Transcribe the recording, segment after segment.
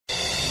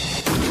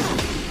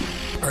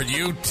Are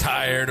you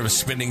tired of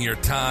spending your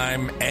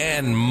time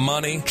and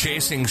money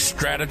chasing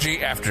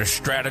strategy after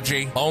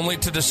strategy only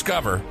to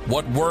discover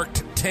what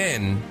worked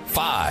 10,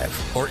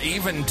 5, or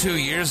even 2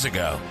 years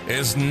ago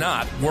is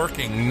not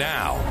working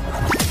now?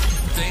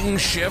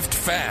 Things shift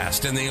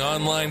fast in the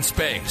online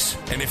space,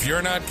 and if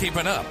you're not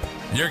keeping up,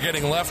 you're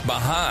getting left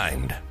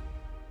behind.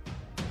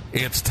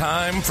 It's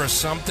time for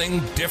something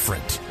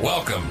different.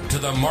 Welcome to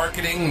the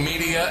Marketing,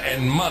 Media,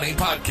 and Money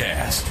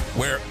Podcast,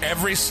 where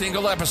every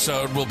single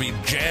episode will be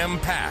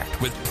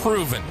jam-packed with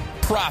proven,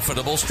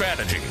 profitable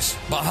strategies,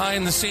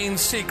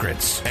 behind-the-scenes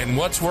secrets, and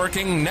what's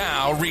working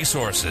now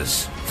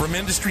resources from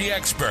industry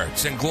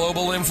experts and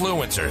global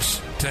influencers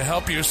to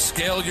help you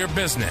scale your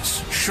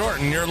business,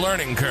 shorten your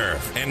learning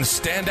curve, and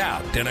stand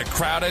out in a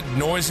crowded,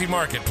 noisy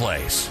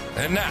marketplace.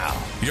 And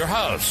now, your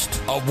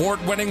host,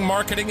 award-winning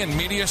marketing and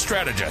media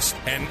strategist,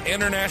 and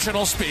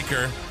international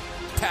speaker,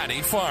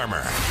 Patty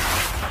Farmer.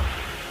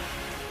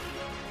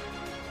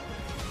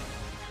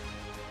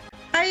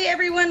 Hi,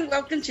 everyone.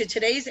 Welcome to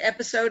today's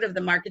episode of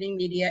the Marketing,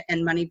 Media,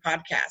 and Money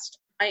Podcast.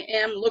 I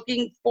am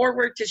looking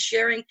forward to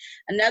sharing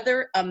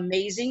another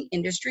amazing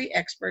industry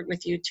expert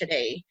with you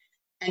today.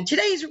 And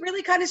today is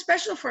really kind of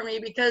special for me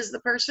because the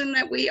person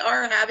that we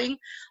are having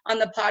on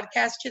the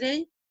podcast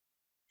today,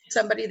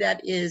 somebody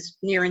that is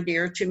near and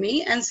dear to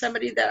me and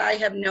somebody that I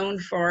have known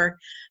for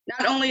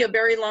not only a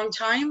very long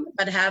time,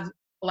 but have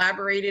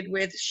collaborated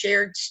with,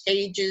 shared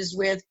stages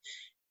with,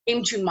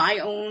 came to my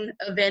own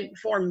event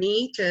for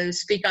me to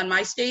speak on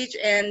my stage.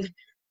 And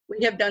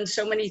we have done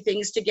so many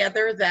things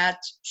together that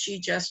she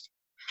just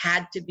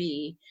had to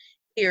be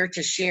here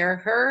to share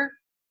her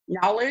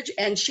knowledge.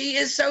 And she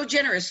is so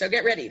generous. So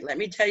get ready. Let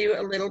me tell you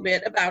a little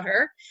bit about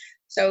her.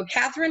 So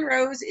Catherine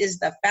Rose is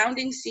the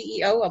founding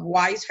CEO of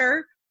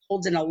WiseHer,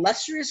 holds an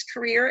illustrious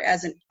career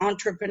as an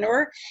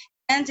entrepreneur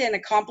and an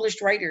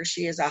accomplished writer.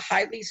 She is a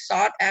highly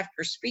sought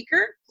after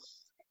speaker,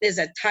 is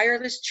a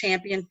tireless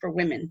champion for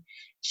women.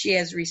 She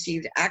has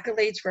received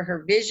accolades for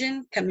her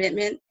vision,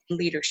 commitment, and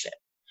leadership.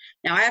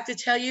 Now, I have to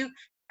tell you,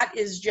 that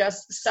is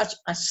just such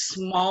a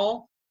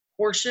small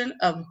portion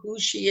of who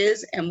she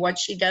is and what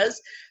she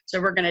does. So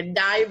we're going to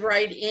dive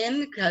right in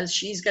because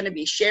she's going to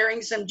be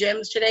sharing some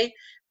gems today.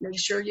 Make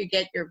sure you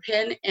get your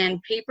pen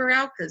and paper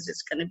out because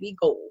it's going to be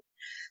gold.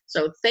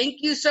 So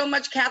thank you so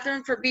much,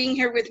 Catherine, for being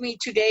here with me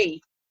today.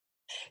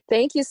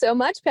 Thank you so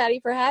much, Patty,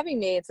 for having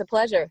me. It's a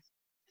pleasure.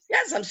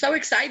 Yes, I'm so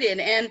excited.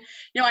 And,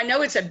 I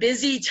know it's a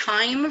busy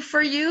time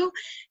for you,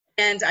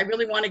 and I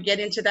really want to get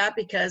into that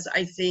because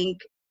I think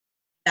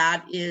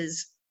that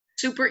is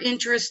super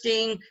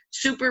interesting,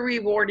 super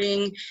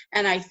rewarding,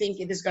 and I think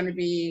it is going to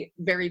be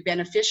very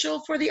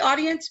beneficial for the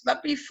audience.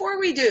 But before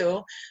we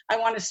do, I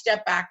want to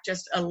step back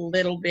just a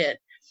little bit.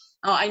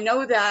 I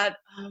know that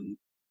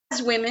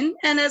as women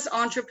and as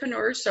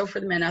entrepreneurs, so for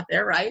the men out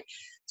there, right?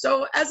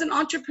 So as an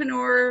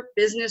entrepreneur,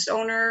 business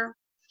owner,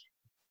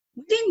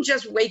 we didn't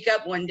just wake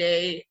up one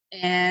day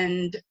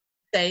and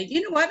say,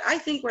 you know what, I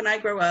think when I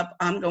grow up,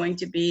 I'm going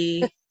to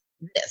be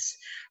this,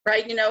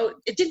 right?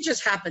 It didn't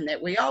just happen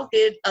that we all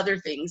did other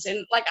things.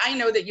 And I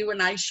know that you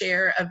and I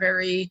share a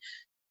very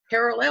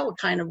parallel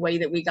kind of way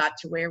that we got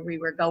to where we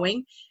were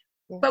going.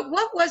 But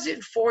what was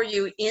it for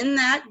you in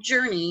that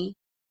journey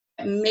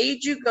that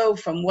made you go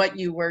from what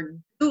you were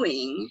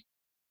doing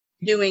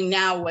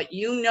now, what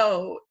you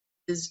know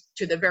is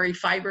to the very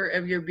fiber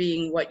of your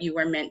being, what you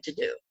were meant to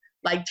do?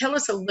 Tell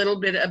us a little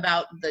bit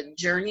about the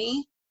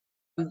journey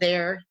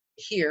there,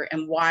 here,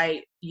 and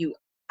why you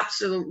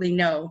absolutely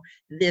know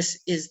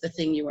this is the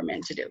thing you were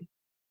meant to do.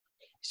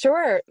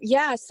 Sure.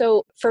 Yeah.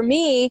 So for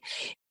me,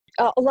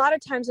 a lot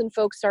of times when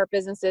folks start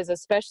businesses,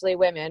 especially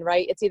women,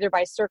 right, it's either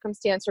by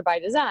circumstance or by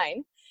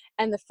design.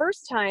 And the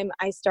first time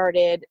I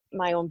started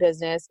my own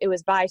business, it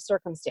was by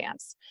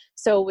circumstance.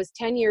 So it was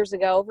 10 years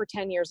ago, over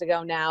 10 years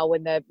ago now,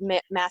 when the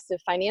massive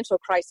financial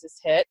crisis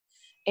hit.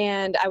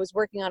 And I was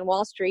working on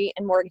Wall Street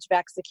and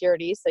mortgage-backed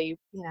securities. So you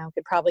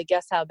could probably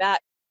guess how that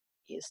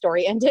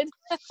story ended.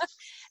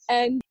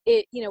 And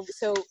they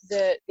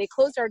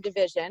closed our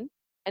division.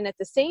 And at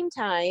the same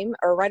time,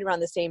 or right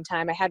around the same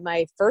time, I had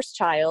my first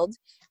child,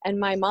 and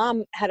my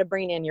mom had a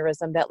brain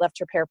aneurysm that left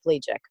her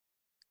paraplegic.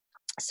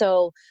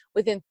 So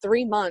within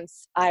 3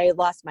 months, I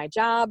lost my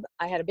job,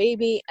 I had a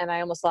baby, and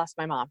I almost lost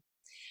my mom.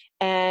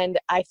 And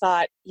I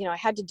thought, I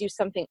had to do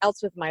something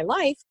else with my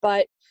life,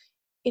 but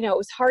it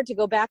was hard to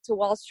go back to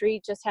Wall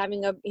Street just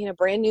having a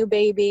brand new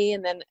baby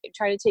and then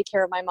try to take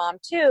care of my mom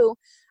too.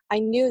 I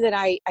knew that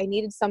I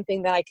needed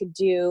something that I could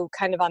do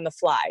kind of on the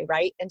fly,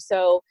 right? And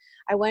so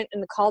I went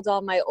and called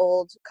all my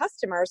old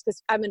customers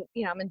because I've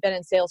been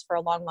in sales for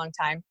a long, long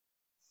time.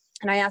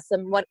 And I asked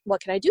them,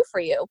 what can I do for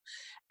you?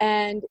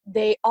 And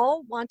they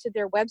all wanted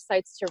their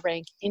websites to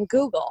rank in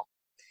Google.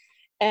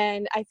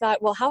 And I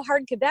thought, well, how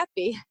hard could that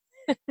be?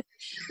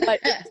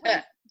 But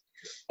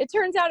it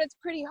turns out it's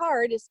pretty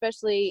hard,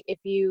 especially if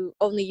you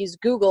only use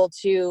Google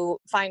to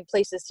find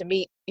places to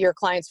meet your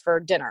clients for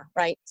dinner,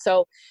 right?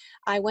 So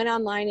I went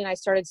online and I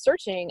started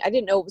searching. I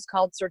didn't know it was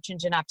called search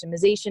engine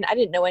optimization. I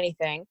didn't know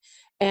anything.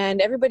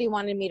 And everybody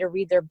wanted me to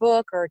read their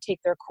book or take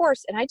their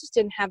course. And I just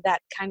didn't have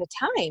that kind of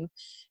time.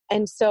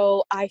 And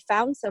so I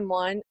found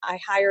someone, I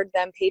hired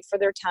them, paid for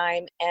their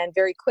time. And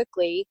very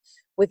quickly,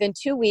 within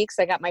 2 weeks,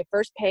 I got my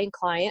first paying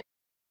client.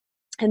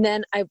 And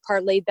then I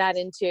parlayed that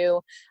into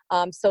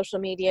social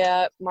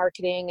media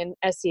marketing and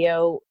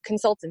SEO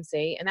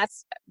consultancy. And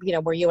that's,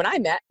 where you and I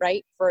met,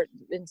 right?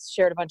 And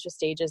shared a bunch of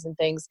stages and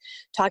things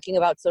talking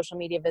about social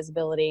media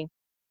visibility.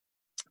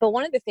 But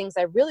one of the things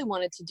I really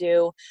wanted to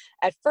do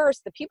at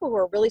first, the people who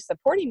were really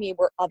supporting me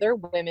were other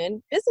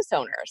women business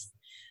owners.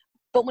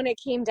 But when it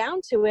came down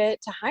to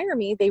it to hire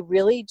me, they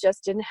really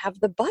just didn't have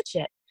the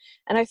budget.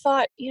 And I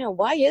thought,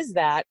 why is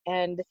that?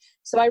 And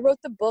so I wrote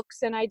the books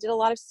and I did a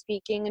lot of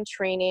speaking and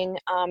training,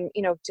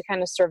 to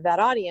kind of serve that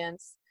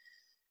audience.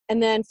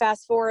 And then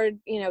fast forward,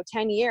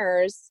 10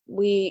 years,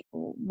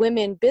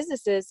 women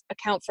businesses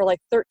account for like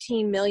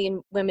 13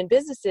 million women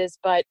businesses,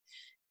 but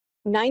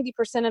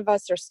 90% of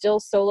us are still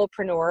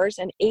solopreneurs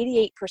and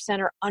 88%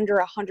 are under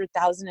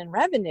 100,000 in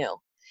revenue.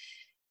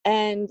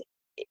 And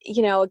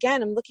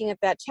again, I'm looking at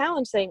that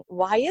challenge saying,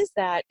 why is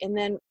that? And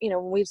then,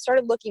 when we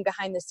started looking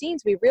behind the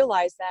scenes, we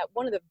realized that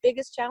one of the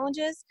biggest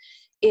challenges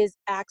is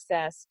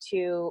access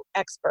to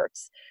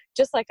experts.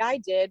 Just like I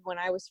did when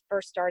I was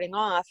first starting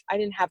off, I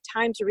didn't have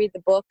time to read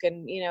the book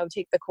and,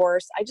 take the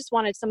course. I just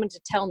wanted someone to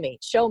tell me,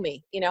 show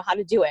me, how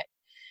to do it.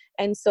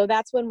 And so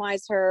that's when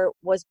WiseHer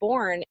was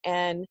born.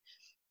 And,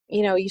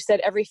 you said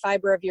every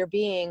fiber of your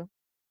being,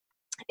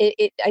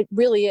 it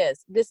really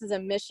is. This is a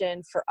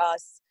mission for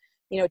us,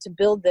 to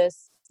build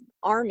this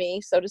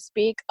army, so to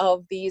speak,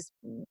 of these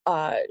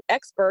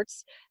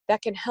experts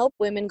that can help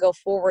women go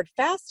forward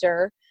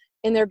faster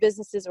in their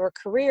businesses or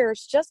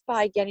careers just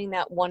by getting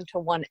that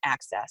one-to-one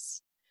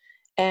access.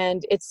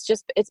 And it's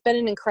been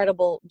an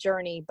incredible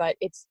journey, but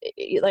it's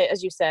like,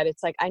 as you said,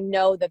 it's like, I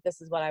know that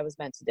this is what I was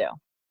meant to do.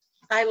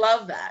 I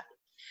love that.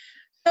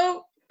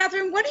 So,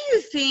 Catherine, what do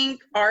you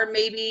think are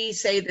maybe,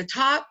 say, the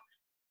top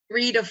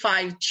 3 to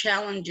 5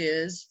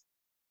 challenges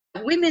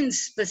women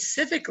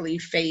specifically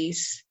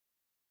face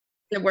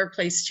in the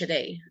workplace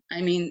today?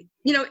 I mean,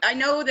 I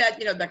know that,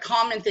 the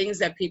common things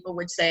that people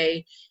would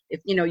say,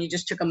 if, you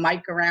just took a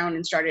mic around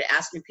and started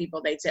asking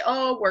people, they'd say,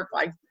 oh,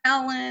 work-life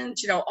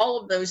balance, all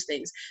of those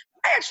things.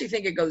 I actually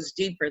think it goes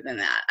deeper than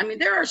that. I mean,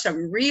 there are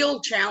some real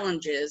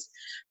challenges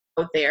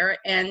out there.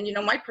 And,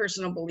 my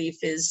personal belief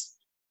is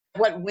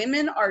what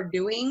women are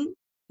doing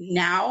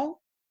now,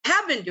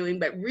 have been doing,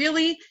 but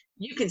really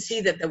you can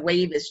see that the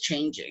wave is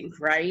changing,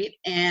 right?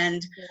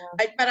 And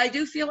but I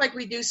do feel like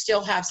we do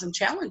still have some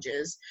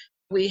challenges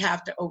we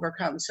have to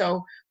overcome.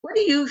 So what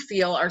do you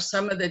feel are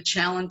some of the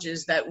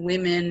challenges that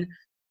women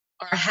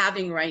are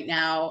having right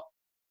now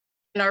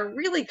and are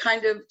really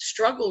kind of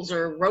struggles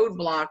or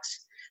roadblocks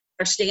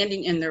are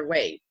standing in their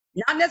way?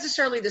 Not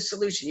necessarily the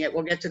solution yet.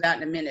 We'll get to that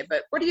in a minute.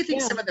 But what do you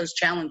think some of those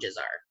challenges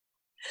are?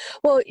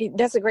 Well,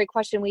 that's a great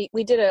question.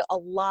 We did a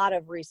lot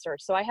of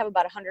research. So I have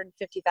about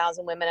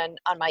 150,000 women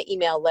on my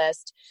email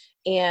list.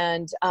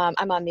 And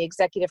I'm on the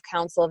Executive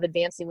Council of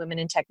Advancing Women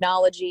in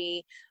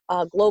Technology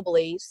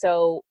globally.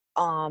 So,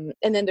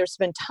 and then there's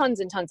been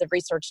tons and tons of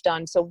research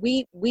done. So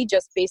we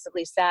just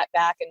basically sat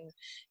back and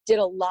did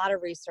a lot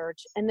of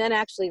research, and then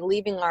actually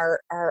leaving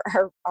our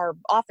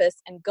office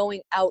and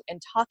going out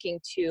and talking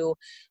to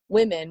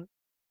women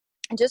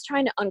and just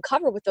trying to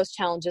uncover what those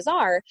challenges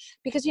are.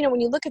 Because, when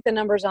you look at the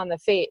numbers on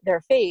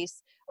their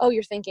face,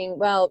 you're thinking,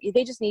 well,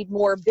 they just need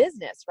more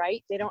business,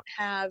 right? They don't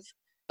have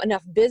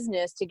enough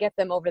business to get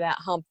them over that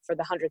hump for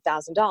the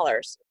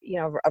 $100,000,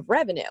 of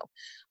revenue.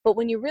 But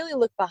when you really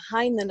look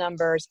behind the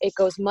numbers, it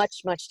goes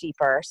much, much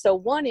deeper. So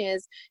one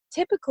is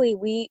typically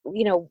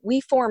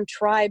we form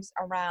tribes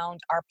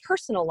around our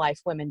personal life.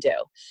 Women do,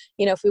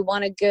 if we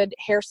want a good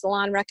hair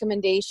salon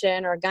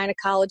recommendation or a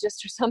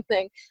gynecologist or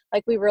something,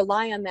 like we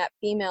rely on that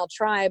female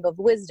tribe of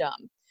wisdom.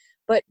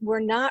 But we're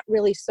not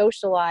really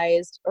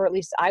socialized, or at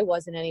least I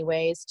wasn't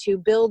anyways, to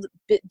build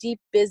deep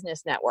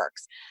business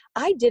networks.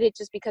 I did it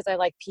just because I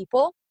like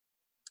people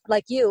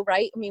like you,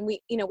 right? I mean,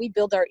 we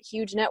build our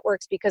huge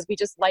networks because we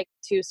just like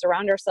to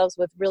surround ourselves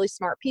with really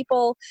smart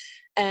people.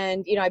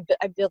 And,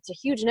 I built a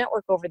huge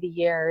network over the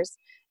years.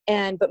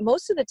 But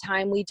most of the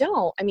time we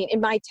don't. I mean, in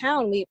my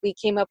town, we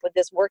came up with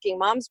this working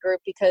moms group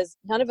because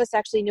none of us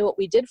actually knew what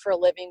we did for a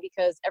living,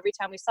 because every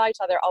time we saw each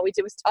other, all we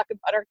did was talk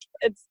about our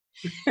kids.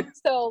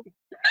 So,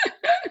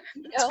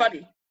 it's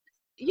funny.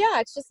 Yeah,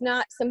 it's just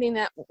not something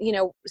that,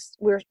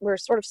 we're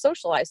sort of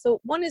socialized.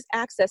 So one is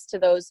access to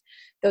those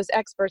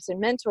experts and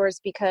mentors,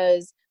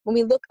 because when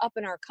we look up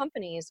in our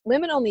companies,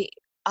 women only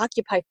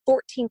occupy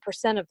 14%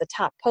 of the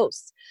top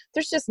posts.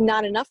 There's just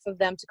not enough of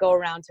them to go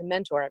around to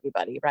mentor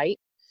everybody, right?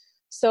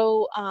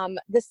 So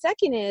the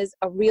second is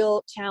a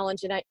real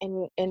challenge,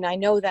 and I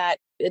know that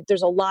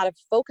there's a lot of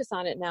focus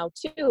on it now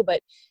too, but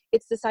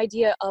it's this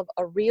idea of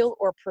a real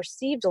or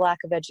perceived lack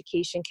of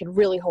education can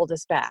really hold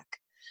us back.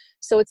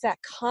 So it's that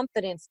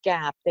confidence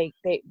gap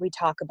we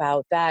talk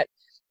about, that,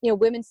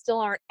 women still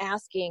aren't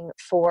asking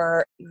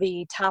for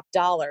the top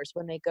dollars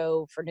when they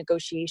go for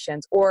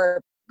negotiations,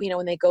 or,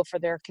 when they go for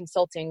their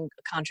consulting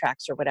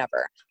contracts or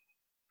whatever.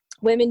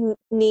 Women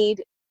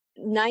need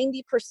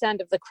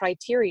 90% of the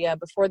criteria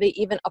before they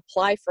even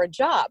apply for a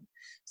job.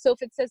 So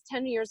if it says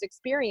 10 years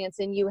experience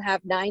and you have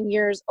 9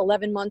 years,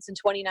 11 months and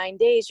 29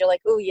 days, you're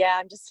like, oh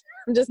yeah, I'm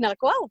just not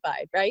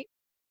qualified, right?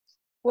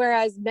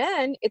 Whereas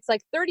men, it's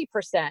like 30%,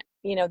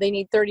 they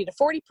need 30 to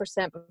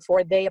 40%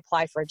 before they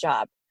apply for a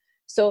job.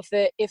 So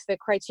if the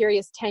criteria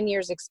is 10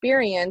 years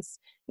experience,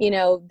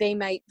 they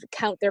might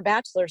count their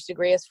bachelor's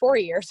degree as 4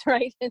 years,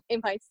 right? And they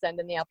might send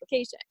in the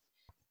application.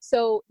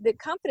 So the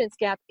confidence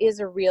gap is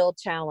a real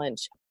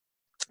challenge.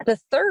 The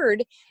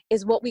third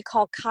is what we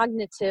call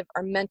cognitive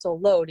or mental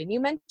load. And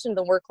you mentioned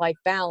the work-life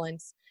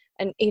balance,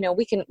 and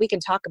we can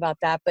talk about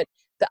that. But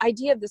the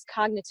idea of this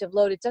cognitive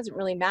load, it doesn't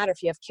really matter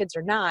if you have kids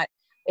or not.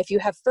 If you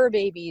have fur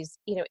babies,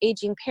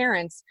 aging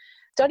parents,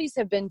 studies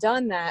have been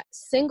done that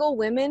single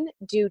women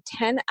do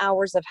 10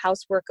 hours of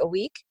housework a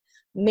week.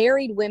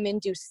 Married women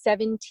do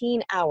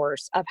 17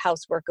 hours of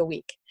housework a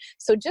week.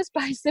 So just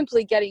by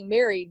simply getting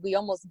married, we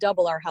almost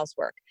double our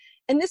housework.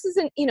 And this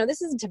isn't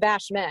to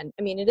bash men.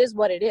 I mean, it is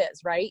what it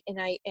is, right?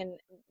 And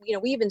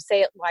we even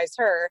say at Wise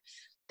Her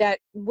that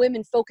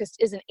women focused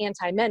isn't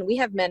anti-men. We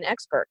have men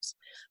experts.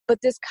 But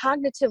this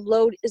cognitive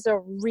load is a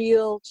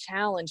real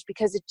challenge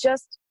because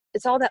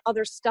it's all that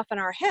other stuff in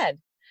our head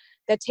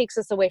that takes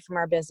us away from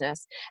our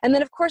business. And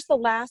then, of course, the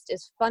last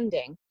is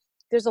funding.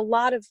 There's a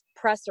lot of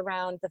press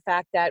around the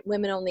fact that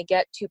women only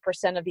get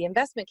 2% of the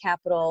investment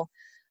capital.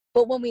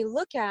 But when we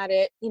look at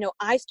it,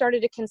 I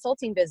started a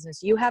consulting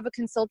business. You have a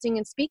consulting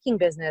and speaking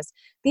business.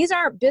 These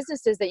aren't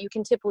businesses that you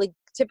can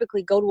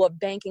typically go to a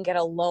bank and get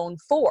a loan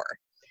for.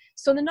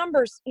 So the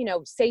numbers,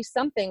 say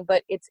something,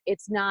 but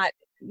it's not.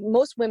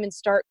 Most women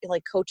start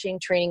like coaching,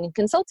 training, and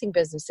consulting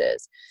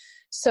businesses.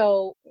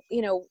 So,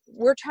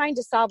 we're trying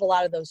to solve a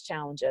lot of those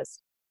challenges.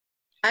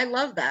 I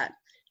love that.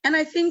 And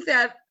I think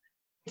that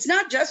it's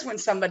not just when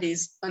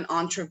somebody's an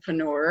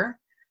entrepreneur.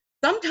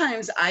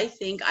 Sometimes I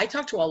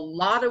talk to a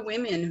lot of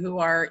women who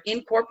are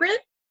in corporate.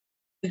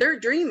 Their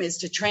dream is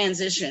to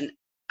transition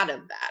out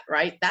of that,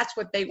 right? That's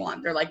what they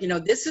want. They're like,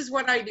 this is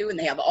what I do. And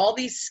they have all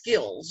these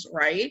skills,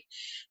 right?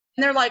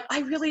 And they're like, I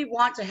really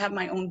want to have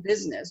my own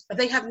business, but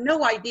they have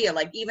no idea,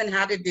 like even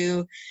how to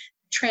do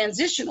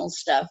transitional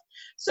stuff.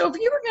 So if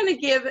you were going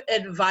to give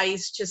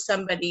advice to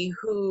somebody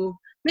who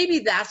maybe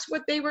that's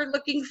what they were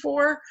looking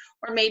for,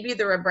 or maybe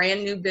they're a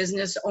brand new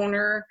business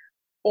owner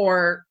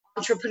or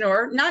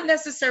entrepreneur, not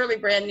necessarily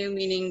brand new,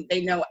 meaning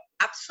they know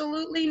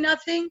absolutely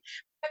nothing,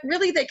 but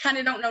really they kind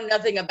of don't know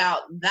nothing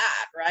about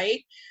that,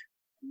 right?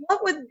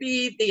 What would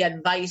be the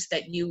advice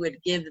that you would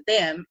give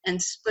them?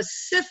 And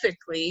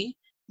specifically,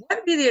 what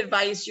would be the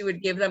advice you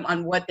would give them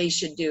on what they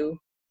should do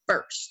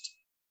first?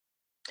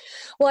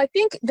 Well, I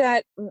think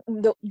that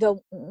the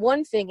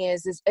one thing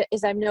is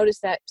I've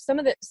noticed that some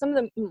of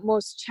the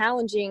most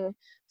challenging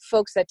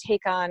folks that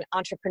take on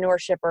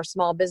entrepreneurship or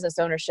small business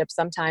ownership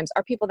sometimes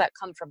are people that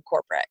come from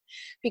corporate,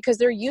 because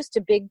they're used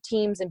to big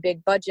teams and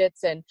big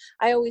budgets. And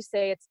I always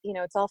say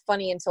it's all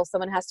funny until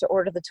someone has to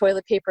order the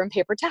toilet paper and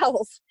paper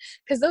towels,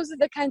 because those are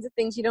the kinds of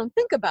things you don't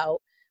think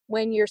about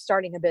when you're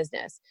starting a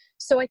business.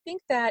 So I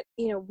think that,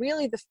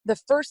 really the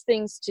first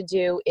things to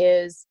do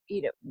is,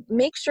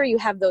 make sure you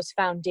have those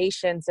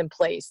foundations in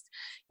place.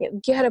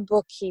 Get a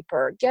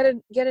bookkeeper, get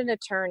an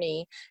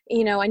attorney.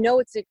 I know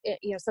it's,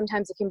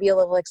 sometimes it can be a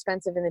little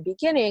expensive in the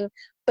beginning,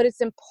 but it's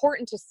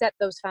important to set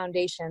those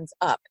foundations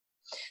up.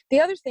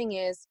 The other thing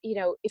is,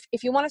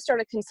 if you want to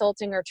start a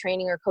consulting or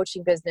training or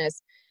coaching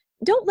business,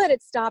 don't let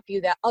it stop you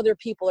that other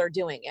people are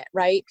doing it,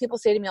 right? People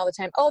say to me all the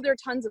time, oh, there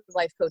are tons of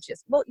life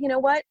coaches. Well, you know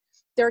what?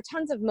 There are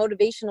tons of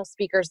motivational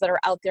speakers that are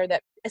out there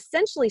that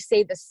essentially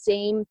say the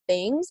same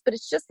things, but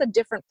it's just a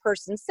different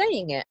person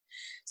saying it.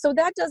 So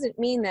that doesn't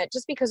mean that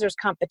just because there's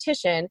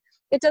competition,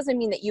 it doesn't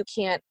mean that you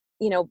can't,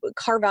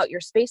 carve out your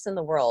space in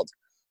the world.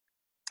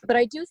 But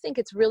I do think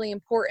it's really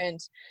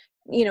important,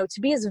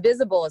 to be as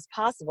visible as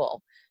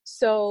possible.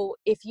 So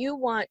if you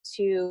want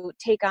to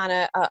take on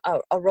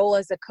a role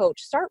as a coach,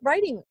 start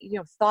writing,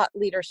 thought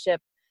leadership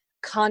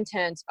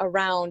content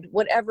around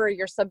whatever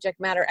your subject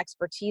matter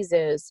expertise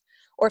is.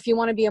 Or if you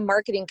want to be a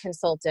marketing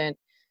consultant,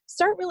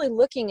 start really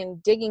looking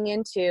and digging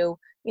into,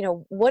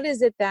 what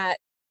is it that,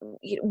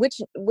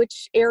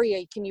 which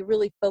area can you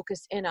really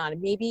focus in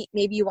on? Maybe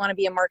you want to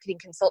be a marketing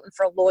consultant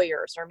for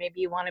lawyers, or maybe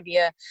you want to be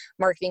a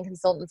marketing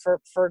consultant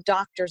for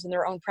doctors in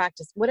their own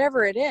practice.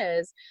 Whatever it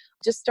is,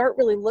 just start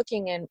really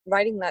looking and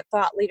writing that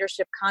thought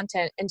leadership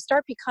content and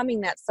start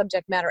becoming that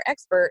subject matter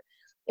expert.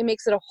 It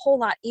makes it a whole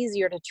lot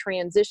easier to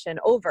transition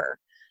over.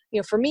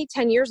 For me,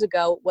 10 years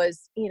ago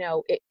was,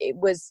 it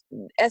was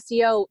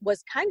SEO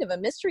was kind of a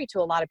mystery to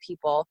a lot of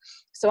people.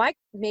 So I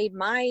made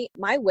my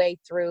way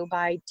through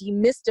by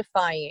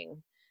demystifying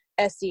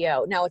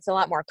SEO. Now it's a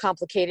lot more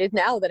complicated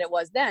now than it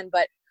was then,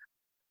 but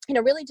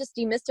really just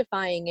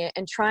demystifying it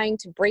and trying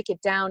to break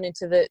it down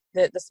into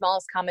the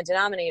smallest common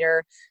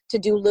denominator to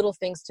do little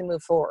things to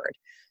move forward.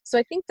 So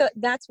I think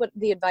that's what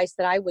the advice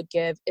that I would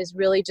give is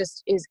really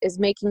just is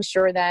making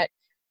sure that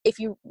if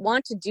you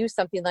want to do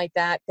something like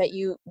that, that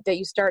you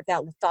start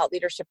that thought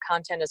leadership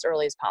content as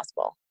early as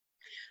possible.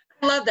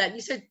 I love that.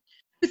 You said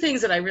two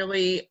things that I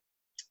really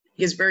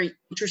is very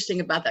interesting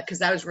about that, because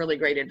that was really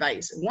great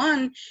advice.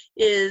 One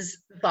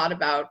is the thought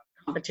about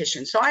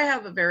competition. So I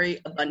have a very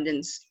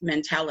abundance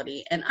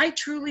mentality, and I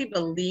truly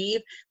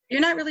believe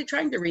you're not really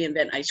trying to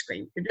reinvent ice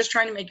cream. You're just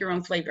trying to make your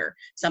own flavor.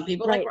 Some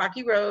people like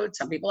Rocky Road,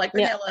 some people like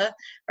vanilla,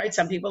 right?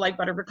 Some people like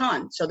butter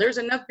pecan. So there's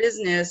enough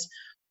business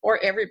for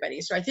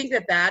everybody. So I think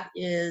that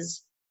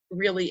is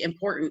really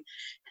important.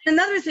 And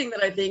another thing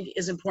that I think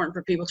is important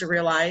for people to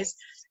realize,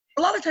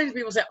 a lot of times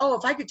people say, oh,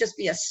 if I could just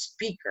be a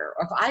speaker,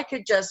 or if I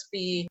could just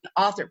be an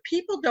author.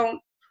 People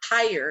don't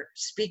hire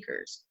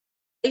speakers.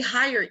 They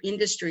hire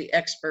industry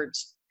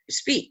experts to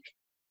speak.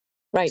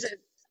 Right.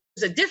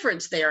 There's a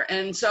difference there.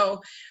 And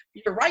so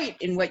you're right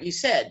in what you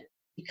said.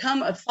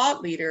 Become a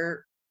thought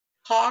leader,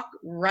 talk,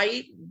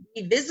 write,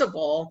 be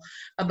visible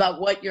about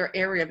what your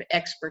area of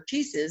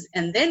expertise is.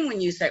 And then when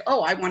you say,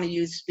 oh, I want to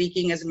use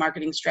speaking as a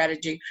marketing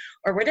strategy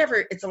or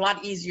whatever, it's a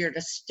lot easier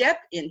to step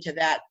into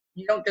that.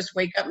 You don't just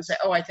wake up and say,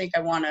 oh, I think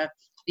I want to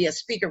be a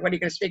speaker. What are you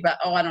going to speak about?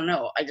 Oh, I don't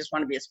know. I just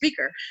want to be a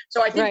speaker.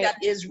 So I think that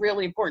is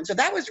really important. So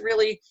that was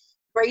really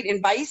great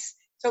advice.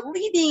 So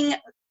leading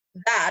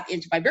that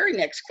into my very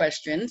next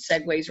question,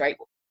 segues right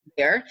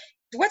there.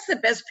 What's the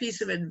best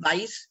piece of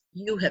advice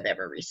you have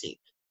ever received?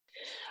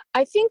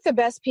 I think the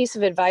best piece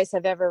of advice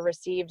I've ever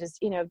received is,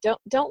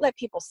 don't let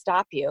people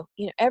stop you.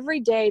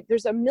 Every day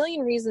there's a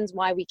million reasons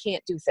why we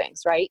can't do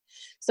things, right?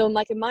 So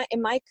like in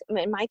my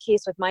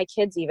case with my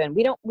kids, even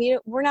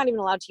we're not even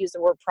allowed to use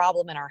the word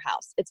problem in our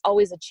house. It's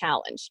always a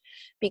challenge,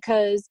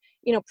 because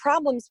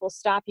problems will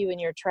stop you in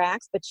your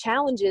tracks, but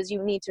challenges,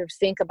 you need to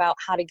think about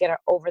how to get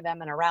over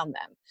them and around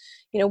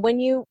them. When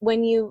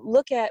you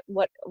look at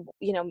what,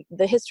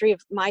 the history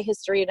of my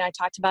history, and I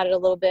talked about it a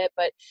little bit,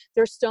 but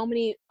there's so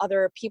many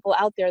other people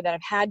out there that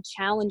have had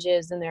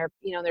challenges in their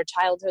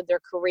childhood, their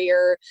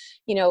career,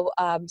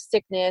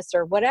 sickness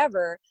or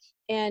whatever.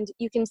 And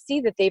you can see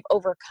that they've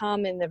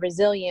overcome in the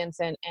resilience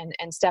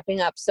and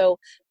stepping up. So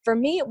for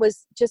me, it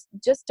was just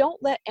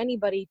don't let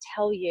anybody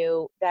tell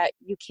you that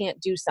you can't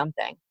do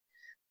something.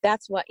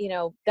 That's what,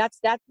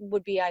 that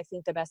would be, I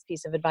think, the best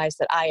piece of advice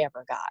that I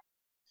ever got.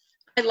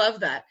 I love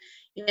that.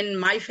 In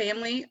my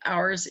family,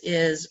 ours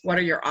is, what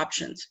are your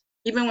options?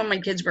 Even when my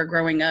kids were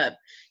growing up,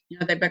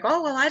 they'd be like,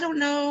 oh, well, I don't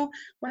know.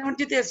 Why don't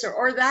do this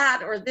or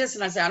that or this?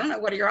 And I say, I don't know.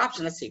 What are your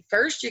options? Let's see.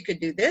 First, you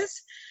could do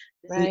this.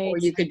 Right. Or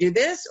you could do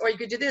this, or you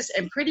could do this.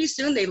 And pretty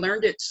soon they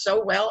learned it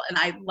so well. And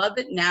I love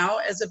it now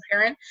as a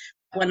parent.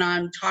 When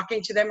I'm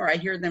talking to them or I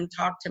hear them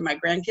talk to my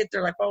grandkids,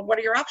 they're like, well, what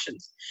are your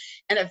options?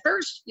 And at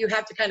first you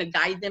have to kind of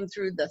guide them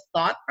through the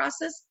thought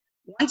process.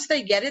 Once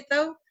they get it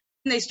though,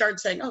 they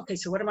start saying, okay,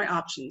 so what are my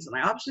options? And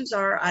my options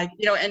are,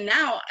 and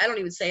now I don't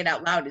even say it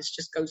out loud. It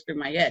just goes through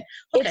my head.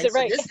 Okay, so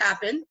this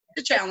happened,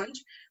 the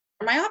challenge.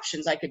 What are my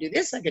options? I could do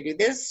this,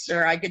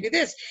 or I could do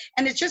this.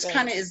 And it just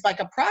kind of is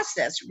like a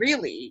process,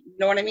 really. You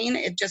know what I mean?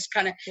 It just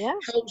kind of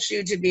helps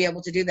you to be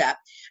able to do that.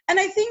 And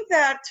I think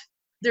that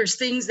there's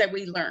things that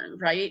we learn,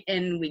 right?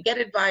 And we get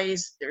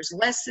advice. There's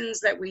lessons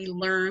that we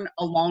learn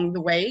along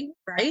the way,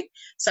 right?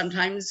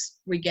 Sometimes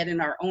we get in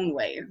our own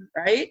way,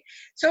 right?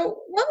 So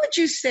what would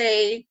you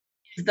say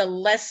is the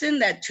lesson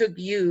that took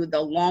you the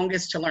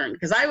longest to learn?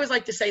 Because I always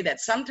like to say that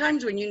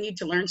sometimes when you need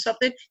to learn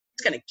something,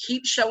 it's going to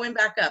keep showing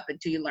back up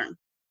until you learn.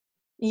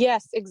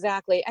 Yes,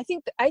 exactly. I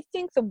think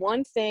the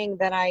one thing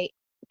that I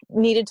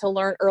needed to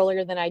learn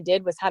earlier than I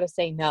did was how to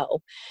say no,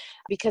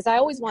 because I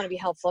always want to be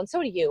helpful. And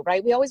so do you,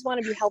 right? We always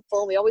want to be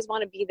helpful. We always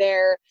want to be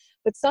there.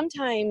 But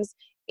sometimes,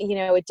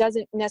 it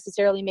doesn't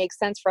necessarily make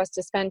sense for us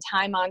to spend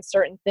time on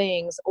certain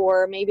things,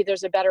 or maybe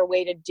there's a better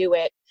way to do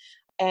it.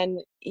 And,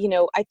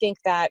 I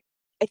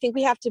think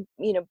we have to,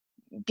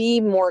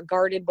 be more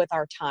guarded with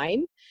our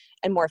time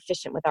and more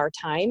efficient with our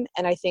time.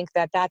 And I think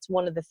that that's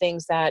one of the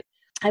things that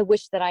I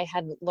wish that I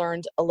had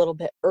learned a little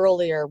bit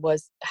earlier,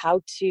 was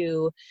how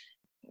to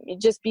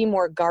just be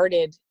more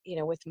guarded,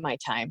 with my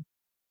time.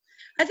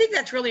 I think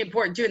that's really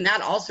important too. And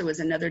that also is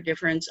another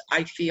difference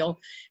I feel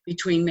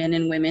between men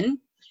and women.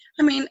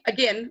 I mean,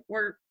 again,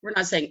 we're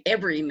not saying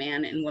every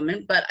man and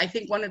woman, but I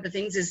think one of the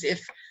things is,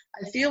 if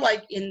I feel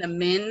like in the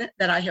men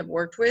that I have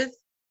worked with,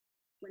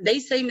 when they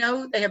say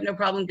no, they have no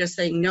problem just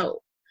saying no.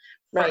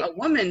 Right. For a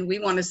woman, we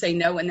want to say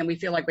no, and then we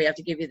feel like we have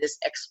to give you this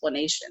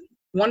explanation.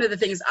 One of the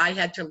things I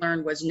had to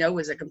learn was no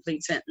is a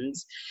complete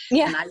sentence.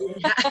 Yeah.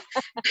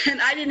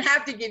 And I didn't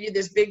have to give you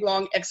this big,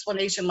 long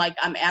explanation like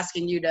I'm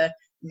asking you to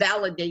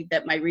validate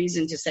that my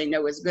reason to say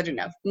no is good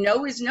enough.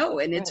 No is no,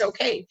 and it's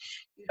okay.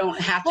 You don't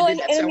have to do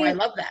that. So I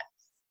love that.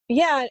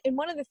 Yeah. And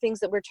one of the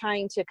things that we're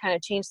trying to kind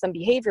of change some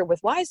behavior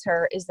with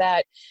WiseHer is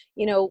that,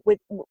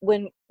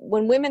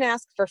 when women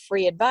ask for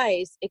free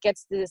advice, it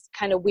gets this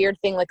kind of weird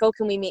thing like, oh,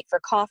 can we meet for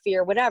coffee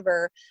or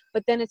whatever?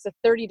 But then it's a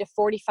 30 to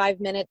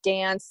 45-minute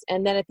dance.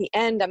 And then at the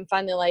end, I'm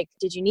finally like,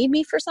 did you need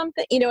me for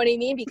something? You know what I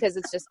mean? Because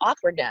it's just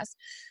awkwardness.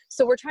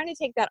 So we're trying to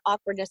take that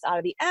awkwardness out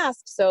of the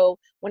ask. So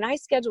when I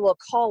schedule a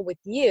call with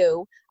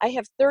you, I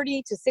have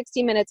 30 to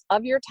 60 minutes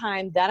of your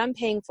time that I'm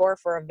paying for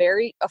a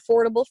very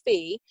affordable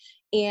fee.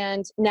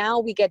 And now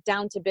we get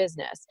down to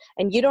business,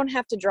 and you don't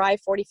have to drive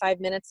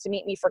 45 minutes to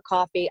meet me for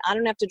coffee. I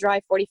don't have to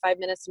drive 45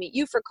 minutes to meet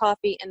you for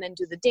coffee and then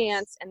do the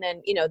dance and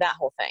then, that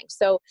whole thing.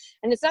 So,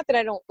 and it's not that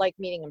I don't like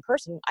meeting in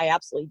person. I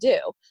absolutely do.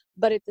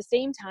 But at the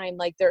same time,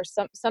 like there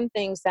are some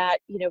things that,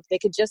 they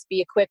could just be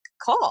a quick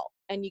call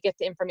and you get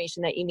the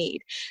information that you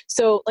need.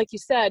 So like you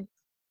said,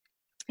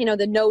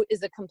 the note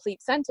is a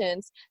complete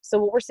sentence. So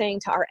what we're saying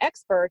to our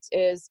experts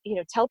is,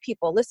 tell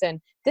people,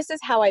 listen, this is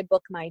how I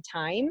book my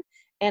time.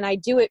 And I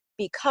do it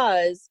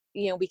because,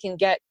 we can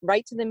get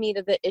right to the meat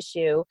of the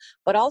issue,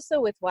 but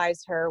also with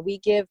WiseHer, we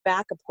give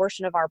back a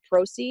portion of our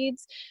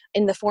proceeds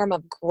in the form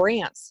of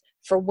grants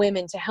for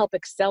women to help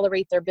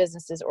accelerate their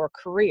businesses or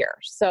career.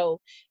 So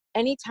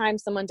anytime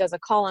someone does a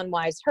call on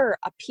WiseHer,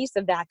 a piece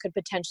of that could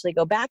potentially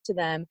go back to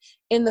them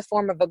in the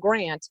form of a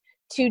grant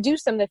to do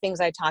some of the things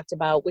I talked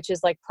about, which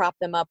is like prop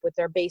them up with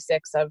their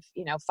basics of,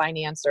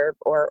 finance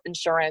or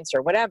insurance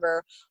or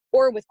whatever.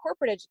 Or with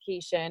corporate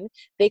education,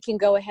 they can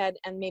go ahead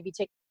and maybe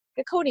take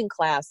a coding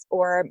class,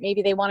 or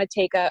maybe they want to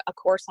take a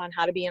course on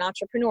how to be an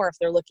entrepreneur if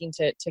they're looking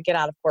to get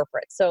out of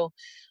corporate. So,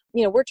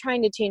 we're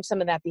trying to change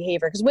some of that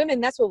behavior because women,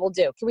 that's what we'll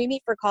do. Can we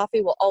meet for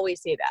coffee? We'll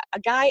always say that. A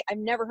guy, I've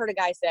never heard a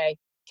guy say,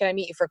 can I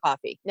meet you for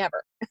coffee?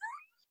 Never.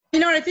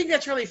 And I think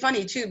that's really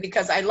funny too,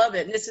 because I love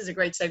it. And this is a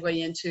great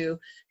segue into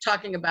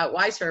talking about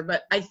WiseHer.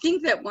 But I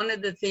think that one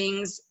of the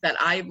things that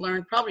I've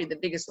learned, probably the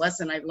biggest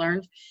lesson I've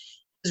learned,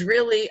 is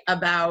really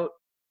about,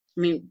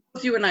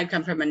 both you and I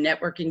come from a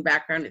networking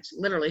background. It's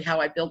literally how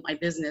I built my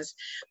business.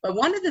 But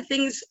one of the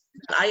things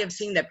that I have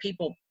seen that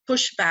people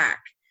push back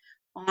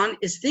on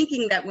is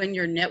thinking that when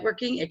you're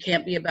networking, it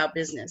can't be about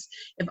business.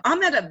 If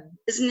I'm at a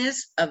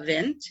business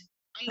event,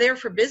 I'm there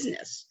for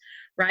business.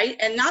 Right?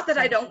 And not that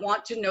I don't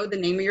want to know the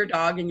name of your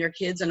dog and your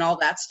kids and all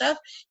that stuff.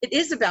 It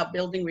is about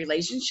building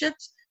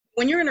relationships.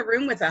 When you're in a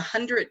room with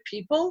 100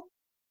 people,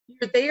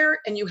 you're there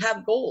and you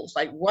have goals.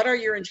 Like, what are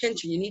your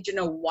intentions? You need to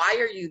know, why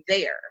are you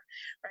there?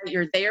 Right?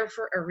 You're there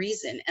for a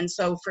reason. And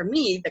so for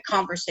me, the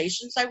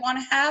conversations I want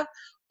to have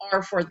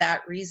are for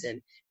that reason.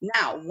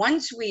 Now,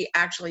 once we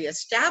actually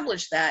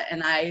establish that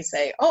and I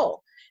say,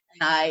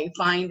 and I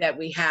find that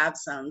we have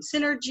some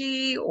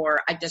synergy,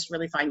 or I just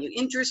really find you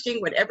interesting,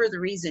 whatever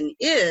the reason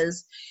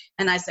is,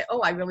 and I say,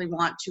 I really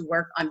want to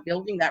work on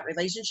building that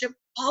relationship,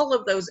 all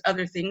of those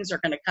other things are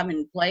going to come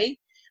in play.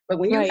 But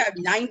when you have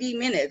 90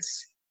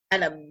 minutes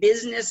at a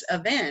business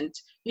event,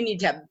 you need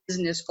to have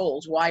business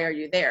goals. Why are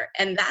you there?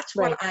 And that's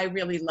what I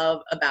really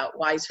love about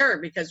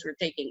WiseHer, because we're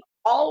taking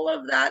all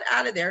of that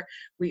out of there.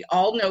 We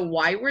all know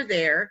why we're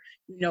there,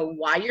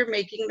 why you're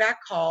making that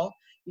call,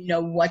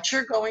 what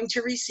you're going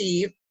to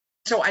receive.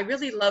 So I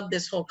really love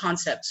this whole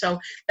concept. So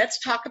let's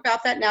talk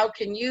about that now.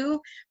 Can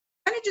you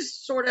kind of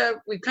just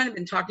we've kind of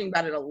been talking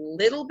about it a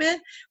little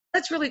bit.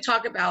 Let's really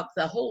talk about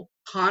the whole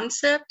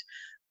concept,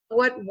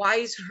 what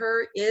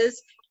WiseHer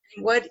is,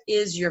 and what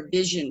is your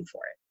vision for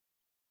it?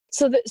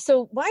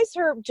 So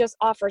WiseHer just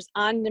offers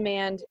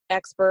on-demand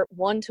expert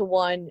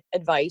one-to-one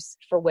advice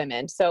for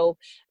women. So,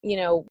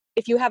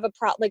 if you have a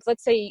like,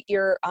 let's say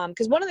you're,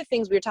 because one of the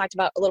things we were talked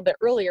about a little bit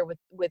earlier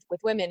with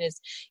women is,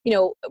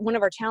 one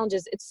of our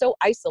challenges, it's so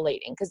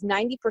isolating because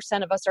 90%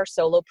 of us are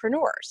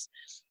solopreneurs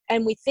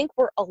and we think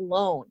we're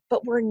alone,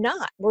 but we're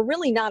not. We're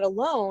really not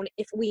alone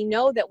if we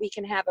know that we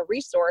can have a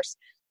resource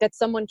that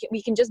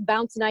we can just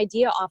bounce an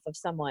idea off of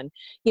someone.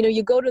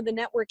 You go to the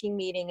networking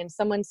meeting and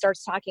someone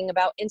starts talking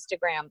about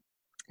Instagram.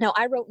 Now,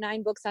 I wrote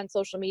 9 books on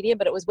social media,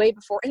 but it was way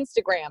before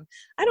Instagram.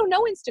 I don't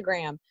know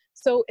Instagram.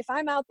 So if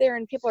I'm out there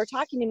and people are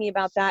talking to me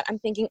about that, I'm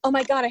thinking, oh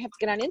my God, I have to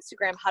get on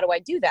Instagram. How do I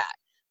do that?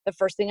 The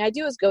first thing I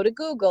do is go to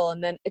Google,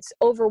 and then it's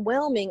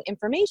overwhelming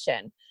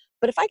information.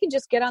 But if I can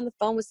just get on the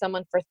phone with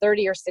someone for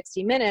 30 or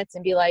 60 minutes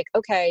and be like,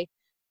 okay,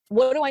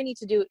 what do I need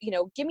to do?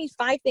 Give me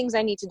 5 things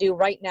I need to do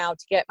right now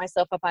to get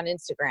myself up on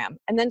Instagram.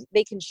 And then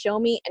they can show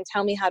me and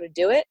tell me how to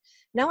do it.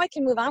 Now I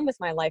can move on with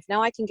my life.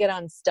 Now I can get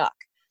unstuck.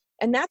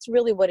 And that's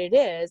really what it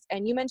is.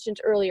 And you mentioned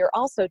earlier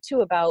also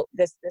too about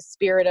this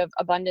spirit of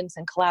abundance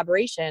and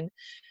collaboration.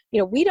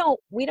 We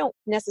don't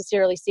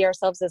necessarily see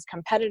ourselves as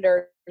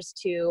competitors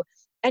to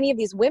any of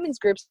these women's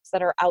groups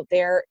that are out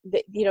there.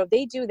 That,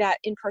 they do that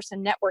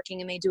in-person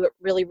networking and they do it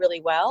really,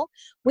 really well.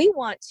 We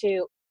want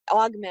to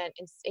augment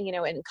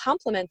and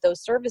complement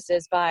those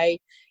services by,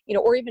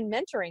 or even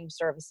mentoring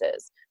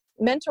services.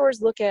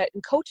 Mentors look at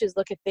and coaches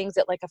look at things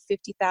at like a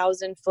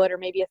 50,000 foot or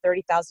maybe a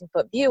 30,000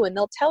 foot view, and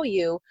they'll tell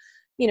you,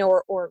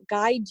 or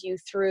guide you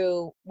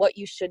through what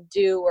you should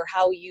do or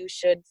how you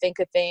should think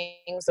of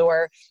things,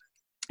 or,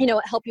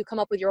 help you come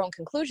up with your own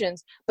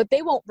conclusions, but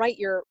they won't write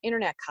your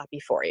internet copy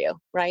for you,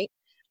 right?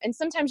 And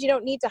sometimes you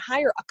don't need to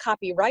hire a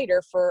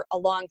copywriter for a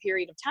long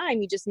period of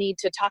time. You just need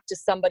to talk to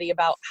somebody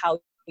about how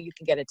you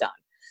can get it done.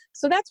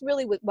 So that's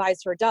really what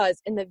WiseHer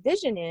does. And the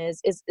vision is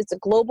it's a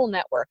global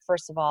network,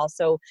 first of all.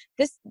 So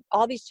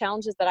all these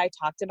challenges that I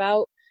talked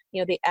about,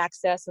 the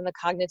access and the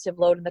cognitive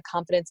load and the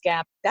confidence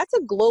gap, that's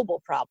a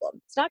global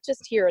problem. It's not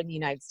just here in the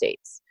United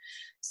States.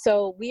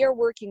 So we are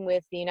working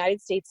with the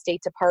United States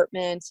State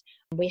Department.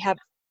 We have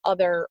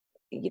other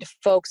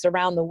folks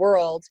around the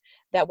world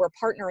that we're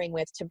partnering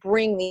with to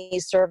bring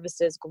these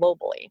services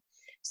globally.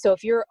 So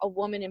if you're a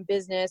woman in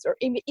business or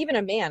even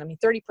a man,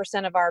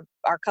 30% of our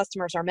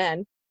customers are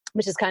men,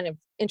 which is kind of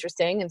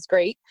interesting and it's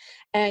great.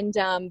 And,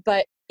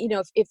 but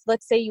if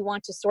let's say you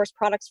want to source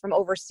products from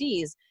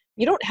overseas,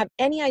 you don't have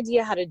any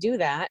idea how to do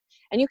that.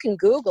 And you can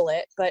Google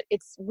it, but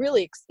it's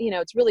really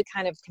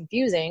kind of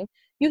confusing.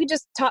 You can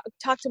just talk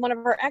to one of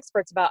our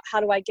experts about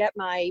how do I get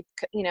my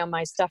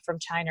stuff from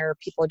China, or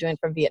people are doing it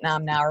from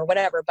Vietnam now or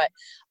whatever, but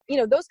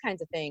those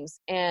kinds of things.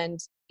 And,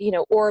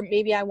 or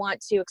maybe I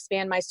want to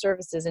expand my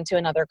services into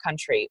another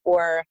country,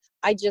 or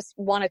I just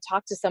want to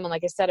talk to someone,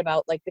 like I said,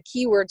 about like the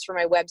keywords for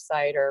my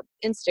website or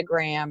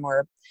Instagram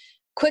or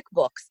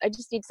QuickBooks. I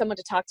just need someone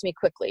to talk to me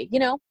quickly,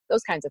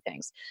 those kinds of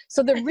things.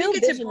 So the real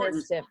vision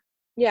is to,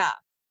 I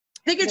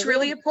think it's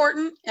really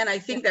important. And I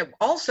think that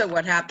also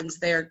what happens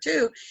there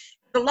too,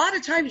 a lot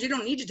of times you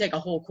don't need to take a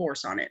whole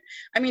course on it.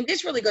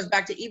 This really goes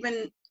back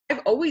to I've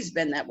always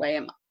been that way.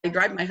 I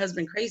drive my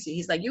husband crazy.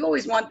 He's like, you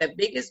always want the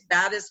biggest,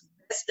 baddest,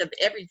 best of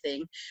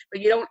everything,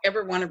 but you don't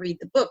ever want to read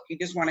the book. You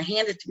just want to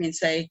hand it to me and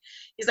say,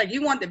 he's like,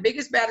 you want the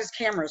biggest, baddest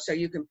camera so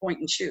you can point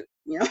and shoot,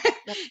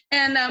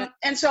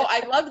 And so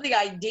I love the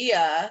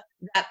idea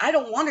that I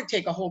don't want to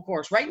take a whole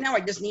course. Right now, I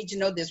just need to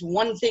know this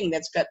one thing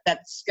that's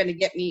going to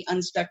get me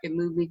unstuck and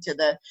move me to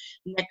the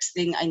next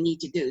thing I need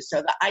to do.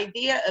 So the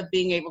idea of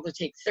being able to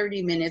take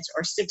 30 minutes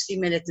or 60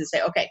 minutes and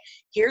say, okay,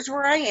 here's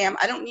where I am.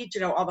 I don't need to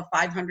know all the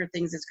 500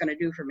 things it's going to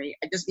do for me.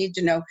 I just need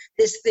to know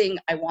this thing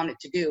I want it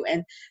to do.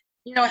 And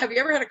have you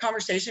ever had a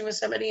conversation with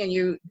somebody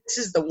and this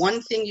is the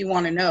one thing you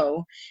want to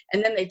know,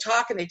 and then they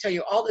talk and they tell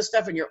you all this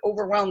stuff and you're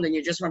overwhelmed and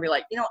you just want to be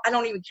like, I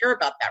don't even care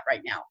about that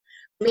right now.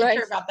 I may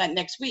care about that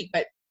next week,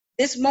 but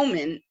this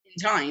moment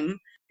in time,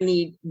 I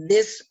need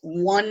this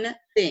one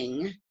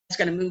thing that's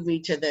going to move me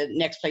to the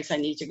next place I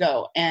need to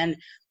go. And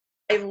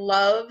I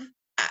love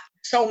that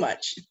so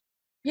much.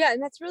 Yeah.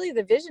 And that's really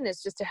the vision,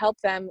 is just to help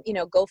them,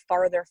 go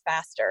farther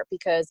faster,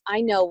 because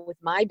I know with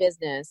my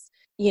business,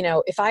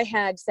 if I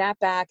had sat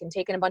back and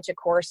taken a bunch of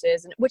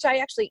courses, and which I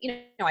actually,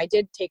 I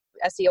did take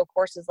SEO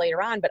courses later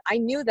on, but I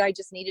knew that I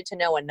just needed to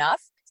know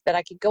enough that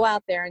I could go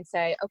out there and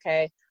say,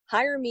 okay,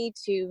 hire me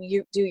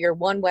to do your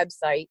one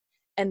website.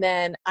 And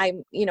then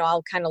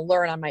I'll kind of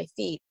learn on my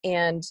feet.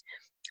 And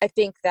I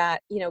think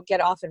that,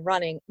 get off and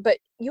running. But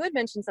you had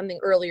mentioned something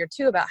earlier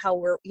too about how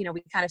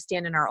we kind of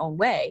stand in our own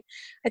way.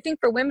 I think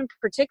for women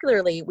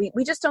particularly,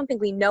 we just don't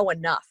think we know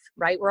enough,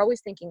 right? We're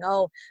always thinking,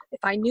 oh, if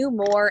I knew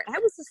more. And I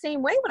was the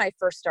same way when I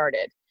first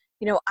started.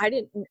 I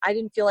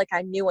didn't feel like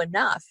I knew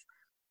enough.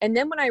 And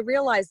then when I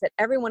realized that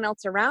everyone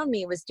else around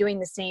me was doing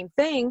the same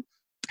thing,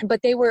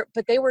 but they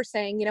were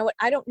saying, you know what,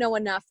 I don't know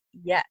enough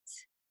yet.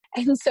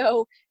 And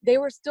so they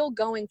were still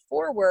going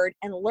forward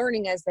and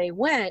learning as they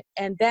went.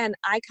 And then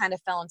I kind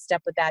of fell in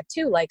step with that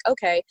too. Like,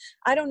 okay,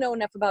 I don't know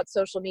enough about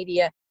social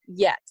media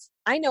yet.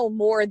 I know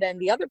more than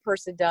the other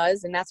person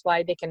does. And that's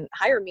why they can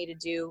hire me to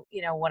do,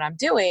 what I'm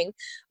doing.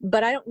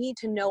 But I don't need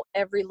to know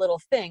every little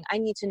thing. I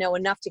need to know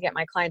enough to get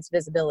my clients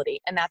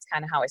visibility. And that's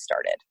kind of how I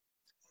started.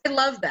 I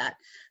love that.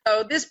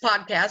 So this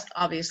podcast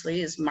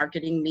obviously is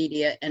marketing,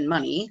 media, and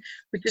money,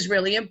 which is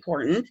really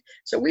important.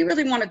 So we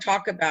really want to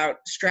talk about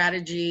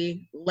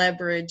strategy,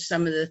 leverage,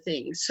 some of the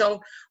things.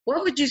 So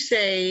what would you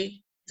say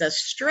is a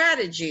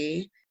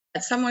strategy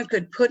that someone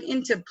could put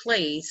into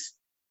place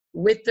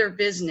with their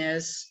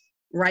business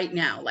right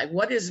now? Like,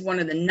 what is one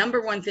of the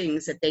number one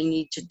things that they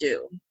need to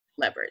do?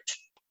 Leverage.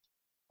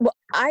 Well,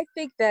 I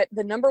think that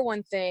the number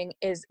one thing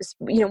is,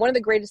 one of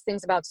the greatest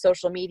things about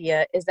social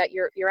media is that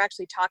you're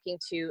actually talking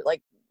to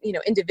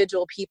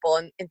individual people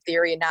in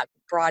theory and not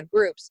broad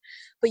groups,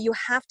 but you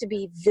have to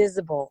be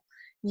visible.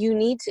 You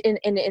need to, and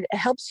it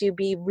helps you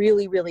be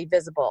really, really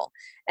visible.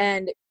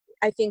 And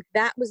I think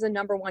that was the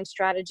number one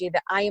strategy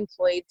that I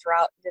employed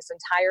throughout this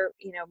entire,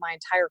 my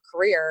entire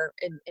career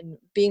in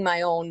being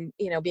my own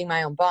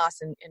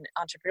boss in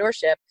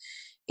entrepreneurship,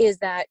 is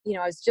that,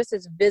 I was just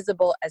as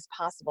visible as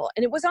possible.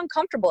 And it was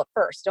uncomfortable at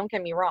first. Don't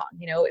get me wrong.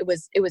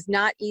 It was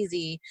not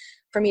easy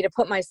for me to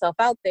put myself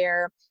out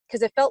there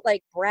because it felt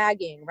like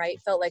bragging, right?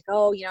 It felt like,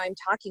 oh, I'm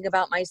talking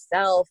about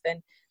myself.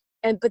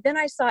 But then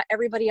I saw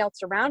everybody else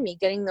around me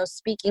getting those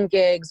speaking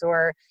gigs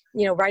or,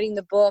 writing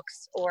the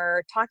books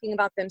or talking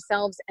about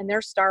themselves, and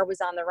their star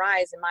was on the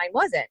rise and mine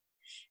wasn't.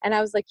 And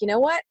I was like, you know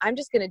what? I'm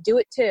just going to do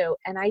it too.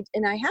 And I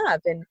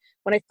have. And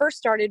when I first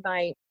started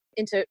my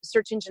into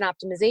search engine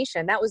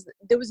optimization.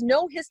 There was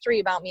no history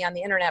about me on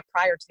the internet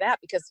prior to that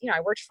because,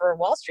 I worked for a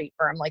Wall Street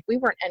firm. Like, we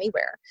weren't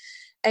anywhere.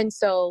 And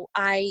so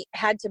I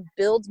had to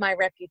build my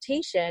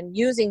reputation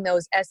using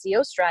those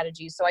SEO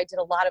strategies. So I did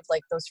a lot of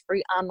like those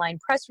free online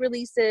press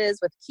releases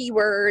with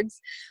keywords.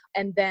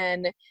 And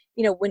then,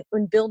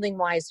 when building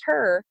Wise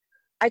Her,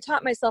 I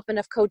taught myself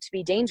enough code to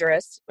be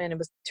dangerous, and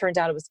turns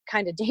out it was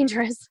kind of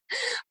dangerous,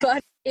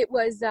 but it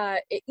was,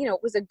 it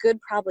was a good,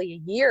 probably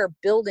a year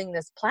building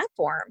this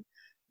platform.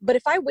 But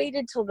if I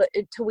waited till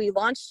we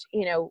launched,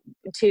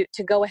 to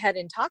go ahead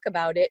and talk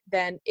about it,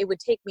 then it would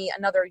take me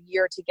another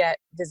year to get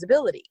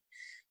visibility.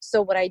 So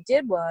what I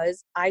did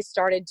was I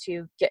started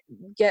to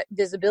get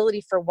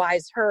visibility for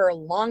Wise Her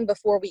long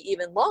before we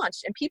even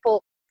launched, and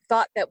people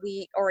thought that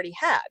we already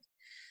had.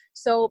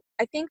 So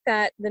I think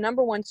that the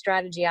number one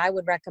strategy I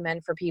would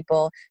recommend for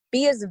people,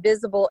 be as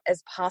visible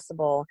as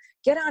possible.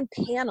 Get on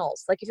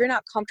panels. Like, if you're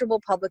not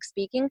comfortable public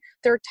speaking,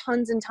 there are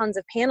tons and tons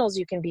of panels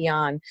you can be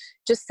on.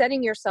 Just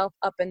setting yourself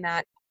up in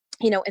that,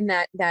 in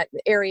that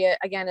area,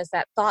 again, as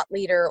that thought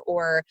leader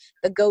or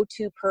the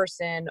go-to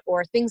person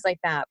or things like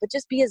that. But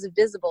just be as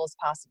visible as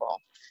possible.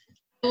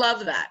 I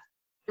love that.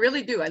 I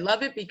really do. I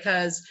love it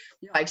because,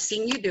 I've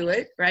seen you do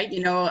it, right?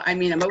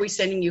 I'm always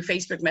sending you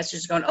Facebook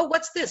messages going, oh,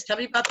 what's this? Tell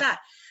me about that.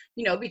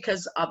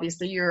 Because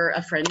obviously you're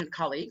a friend and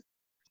colleague.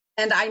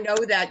 And I know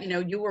that,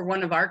 you were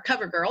one of our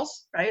cover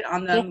girls, right,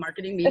 on the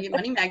Marketing Media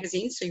Money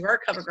magazine. So you are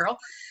a cover girl.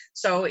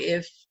 So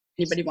if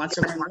anybody wants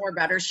to learn more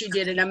about her, she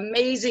did an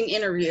amazing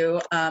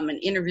interview,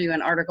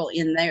 an article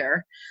in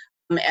there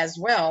as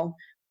well.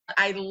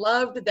 I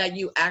loved that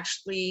you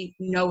actually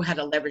know how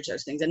to leverage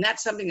those things. And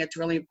that's something that's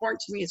really important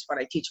to me. It's what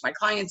I teach my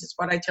clients. It's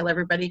what I tell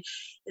everybody.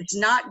 It's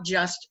not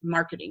just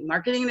marketing.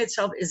 Marketing in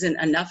itself isn't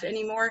enough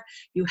anymore.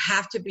 You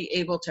have to be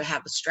able to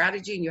have a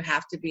strategy, and you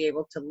have to be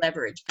able to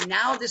leverage.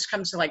 Now this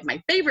comes to like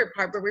my favorite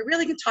part, but we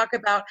really can talk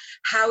about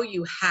how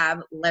you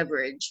have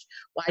leveraged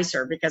Wise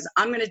Her, because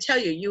I'm going to tell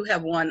you, you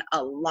have won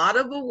a lot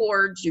of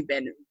awards. You've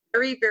been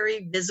very,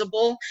 very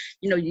visible.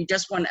 You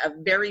just won a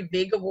very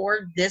big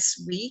award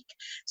this week.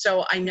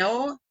 So I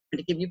know I'm going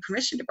to give you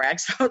permission to brag.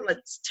 So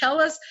let's tell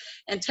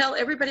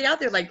everybody out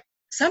there, like,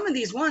 some of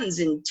these ones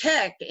in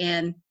tech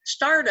and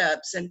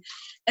startups and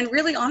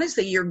really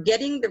honestly, you're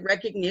getting the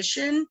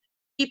recognition.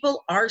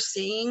 People are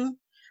seeing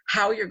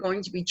how you're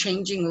going to be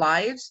changing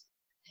lives.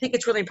 I think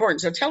it's really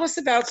important. So tell us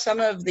about some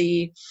of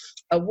the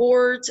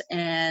awards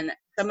and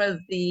some of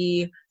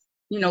the,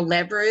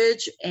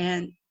 leverage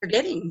and you're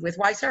getting with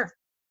Wise Her.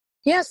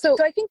 Yeah. So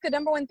I think the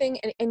number one thing,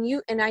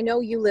 and I know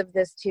you live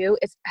this too,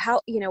 is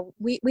how,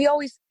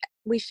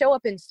 we show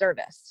up in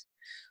service.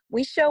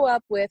 We show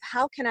up with,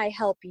 how can I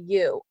help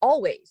you?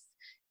 Always.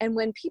 And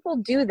when people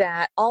do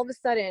that, all of a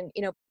sudden,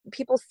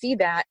 people see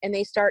that and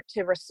they start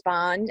to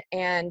respond.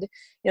 And,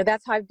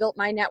 that's how I've built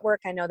my network.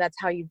 I know that's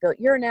how you built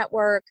your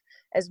network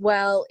as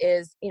well,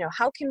 is,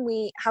 how can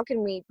we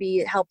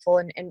be helpful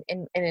and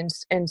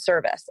in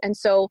service? And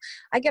so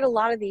I get a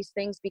lot of these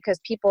things because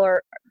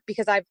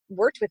I've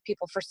worked with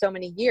people for so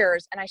many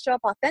years and I show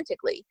up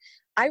authentically.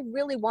 I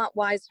really want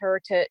Wise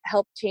Her to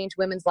help change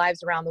women's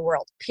lives around the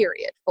world,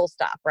 period, full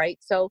stop, right?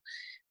 So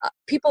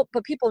people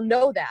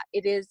know that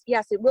it is,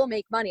 yes, it will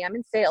make money. I'm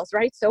in sales,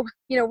 right? So,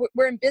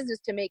 we're in business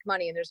to make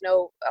money, and there's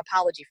no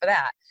apology for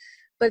that.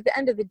 But at the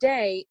end of the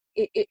day,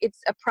 it's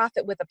a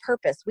profit with a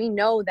purpose. We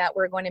know that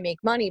we're going to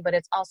make money, but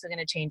it's also going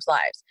to change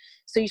lives.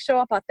 So you show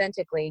up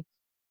authentically.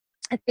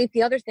 I think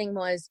the other thing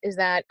is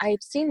that I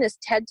had seen this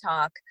TED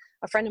Talk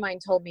a friend of mine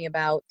told me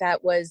about,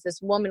 that was,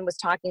 this woman was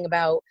talking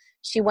about,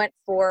 she went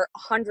for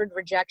 100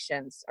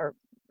 rejections or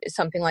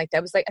something like that.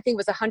 It was like, I think it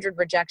was 100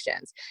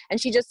 rejections, and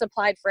she just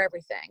applied for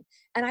everything.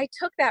 And I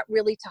took that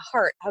really to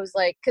heart. I was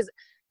like, because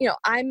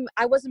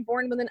I wasn't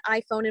born with an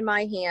iPhone in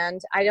my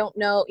hand. I don't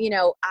know,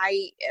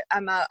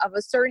 I'm of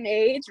a certain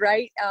age,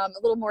 right? A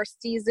little more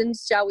seasoned,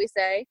 shall we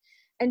say.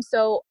 And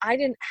so I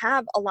didn't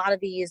have a lot of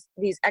these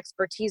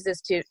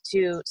expertises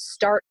to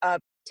start a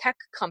tech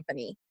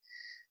company.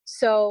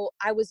 So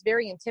I was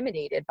very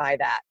intimidated by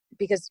that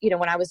because,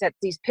 when I was at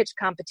these pitch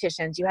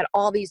competitions, you had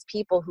all these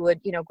people who had,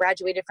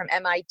 graduated from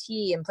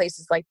MIT and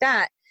places like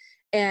that.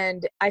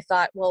 And I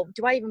thought, well,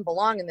 do I even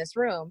belong in this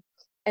room?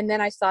 And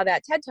then I saw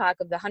that TED Talk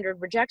of the 100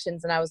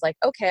 rejections, and I was like,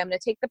 okay, I'm going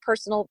to take the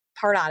personal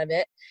part out of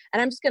it,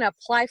 and I'm just going to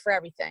apply for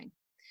everything.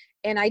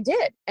 And I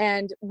did.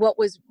 And what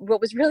was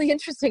really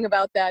interesting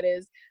about that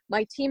is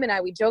my team and I,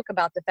 we joke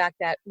about the fact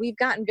that we've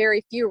gotten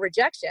very few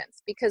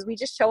rejections because we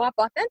just show up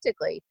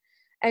authentically.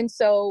 And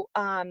so,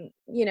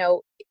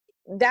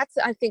 that's,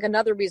 I think,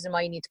 another reason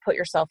why you need to put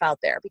yourself out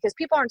there, because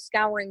people aren't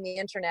scouring the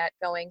internet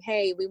going,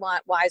 hey, we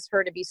want Wise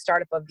Her to be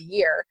Startup of the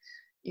Year.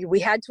 We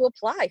had to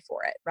apply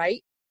for it,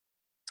 right?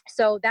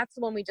 So that's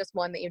the one we just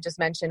won that you just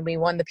mentioned. We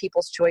won the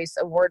People's Choice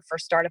Award for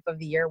Startup of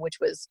the Year, which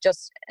was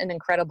just an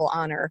incredible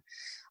honor.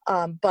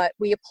 But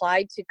we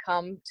applied to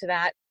come to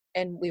that,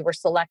 and we were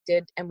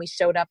selected, and we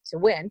showed up to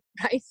win,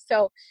 right?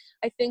 So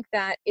I think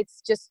that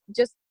it's just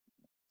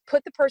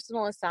put the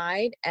personal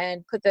aside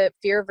and put the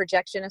fear of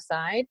rejection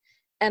aside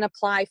and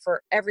apply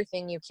for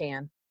everything you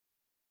can.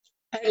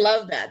 I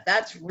love that.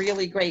 That's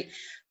really great.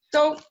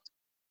 So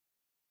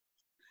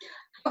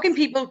how can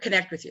people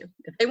connect with you?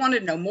 If they wanted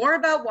to know more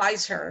about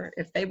WiseHer,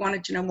 if they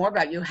wanted to know more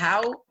about you,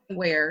 how and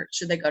where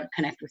should they go to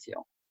connect with you?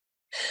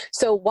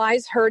 So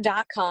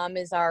wiseher.com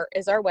is our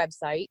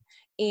website.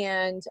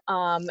 And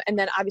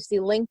then obviously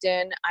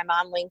LinkedIn, I'm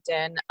on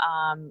LinkedIn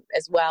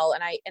as well.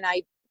 And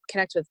I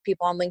connect with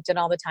people on LinkedIn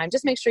all the time.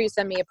 Just make sure you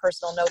send me a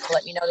personal note to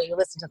let me know that you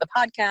listen to the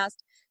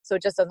podcast, so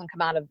it just doesn't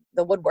come out of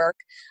the woodwork.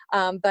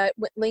 But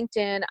with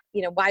LinkedIn,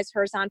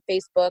 WiseHer's on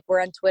Facebook. We're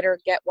on Twitter.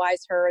 Get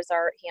WiseHer is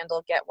our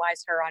handle. Get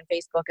WiseHer on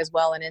Facebook as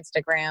well, and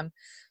Instagram.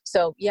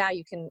 So yeah,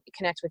 you can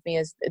connect with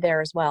me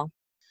there as well.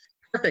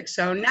 Perfect.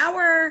 So now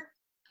we're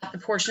at the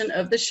portion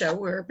of the show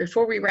where,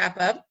 before we wrap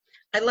up,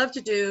 I love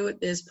to do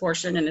this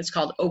portion, and it's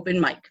called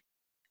Open Mic.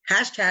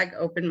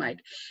 #Open Mic.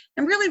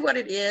 And really what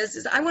it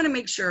is I want to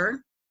make sure,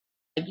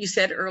 like you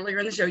said earlier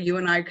in the show, you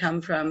and I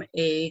come from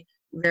a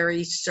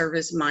very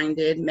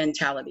service-minded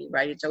mentality,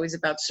 right? It's always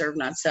about serve,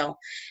 not sell.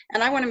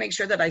 And I want to make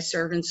sure that I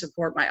serve and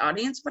support my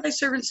audience, but I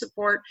serve and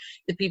support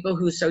the people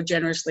who so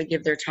generously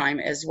give their time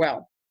as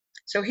well.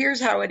 So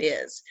here's how it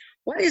is.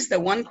 What is the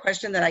one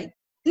question that I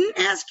didn't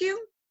ask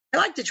you? I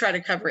like to try to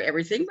cover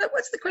everything, but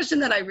what's the question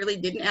that I really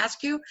didn't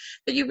ask you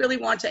that you really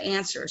want to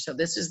answer? So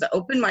this is the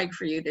open mic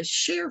for you to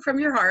share from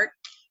your heart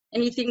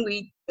anything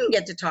we didn't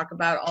get to talk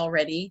about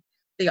already,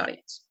 the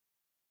audience.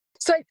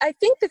 So I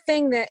think the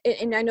thing that,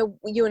 and I know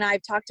you and I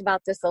have talked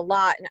about this a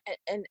lot,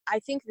 and I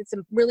think it's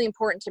really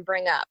important to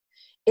bring up,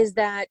 is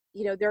that,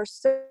 there are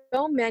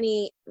so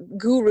many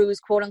gurus,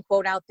 quote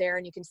unquote, out there,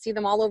 and you can see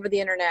them all over the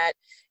internet,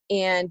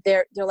 and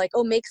they're like,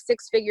 oh, make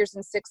 6 figures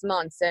in 6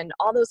 months and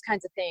all those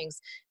kinds of things.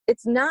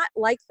 It's not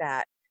like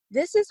that.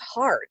 This is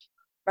hard.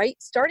 Right?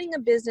 Starting a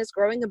business,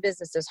 growing a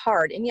business is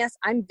hard. And yes,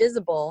 I'm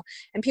visible.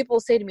 And people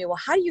will say to me, well,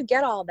 how do you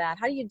get all that?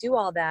 How do you do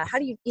all that? How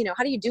do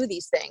you do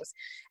these things?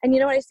 And you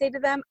know what I say to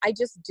them? I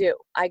just do.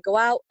 I go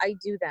out, I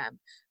do them.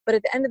 But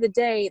at the end of the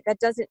day, that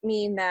doesn't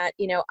mean that,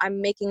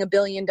 I'm making $1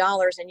 billion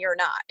and you're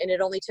not. And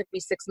it only took me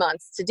 6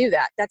 months to do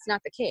that. That's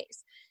not the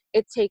case.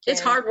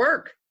 It's hard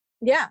work.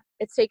 Yeah,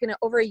 it's taken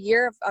over a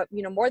year of,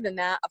 more than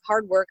that, of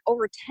hard work,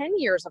 over 10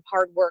 years of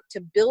hard work to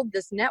build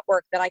this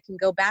network that I can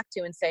go back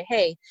to and say,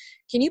 hey,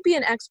 can you be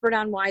an expert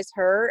on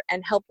WiseHer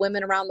and help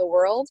women around the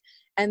world?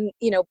 And,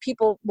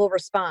 people will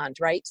respond,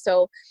 right?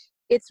 So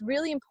it's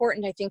really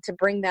important, I think, to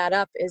bring that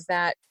up, is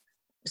that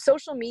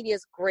social media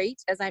is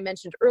great, as I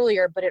mentioned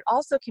earlier, but it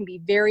also can be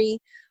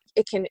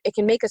it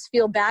can make us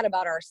feel bad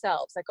about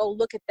ourselves. Like, oh,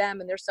 look at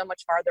them and they're so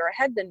much farther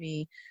ahead than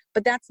me.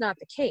 But that's not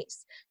the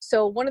case.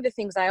 So one of the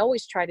things I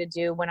always try to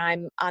do when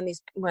I'm on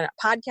these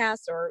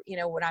podcasts or,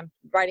 when I'm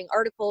writing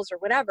articles or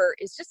whatever,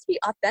 is just to be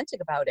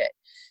authentic about it.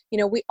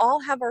 We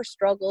all have our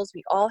struggles.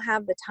 We all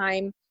have the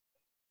time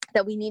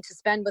that we need to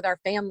spend with our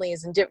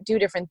families and do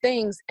different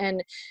things.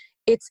 And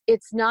it's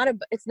not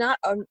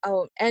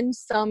an end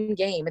sum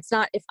game. It's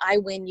not if I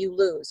win, you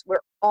lose.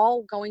 We're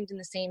all going in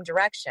the same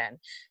direction.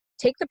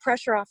 Take the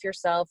pressure off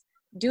yourself,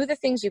 do the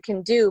things you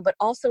can do, but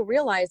also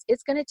realize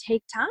it's going to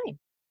take time.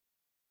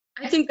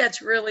 I think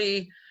that's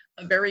really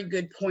a very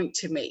good point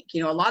to make.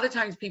 A lot of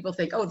times people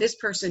think, oh, this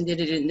person did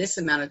it in this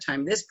amount of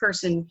time. This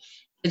person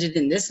did it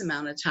in this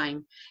amount of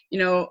time.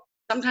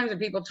 Sometimes when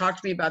people talk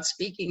to me about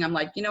speaking, I'm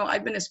like,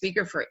 I've been a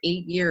speaker for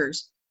 8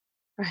 years,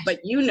 right. But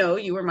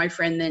you were my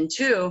friend then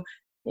too.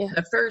 Yeah.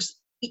 The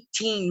first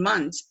 18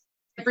 months,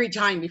 every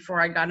time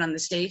before I got on the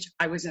stage,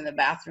 I was in the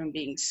bathroom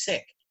being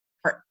sick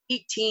for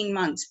 18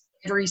 months,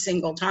 every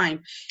single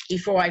time,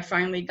 before I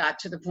finally got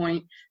to the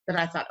point that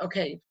I thought,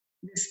 okay,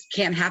 this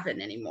can't happen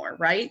anymore,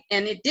 right?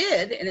 And it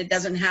did, and it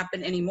doesn't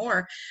happen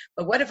anymore.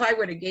 But what if I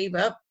would have gave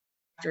up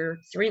after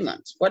 3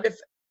 months? What if,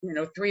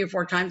 3 or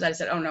 4 times I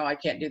said, oh no, I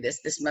can't do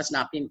this. This must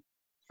not be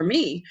for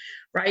me,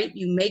 right?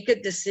 You make a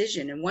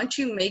decision. And once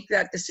you make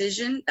that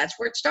decision, that's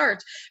where it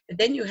starts. But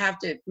then you have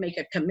to make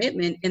a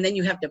commitment, and then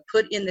you have to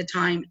put in the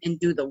time and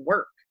do the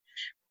work.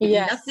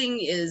 Yes. Nothing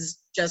is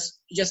just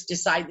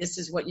decide this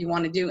is what you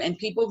want to do. And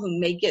people who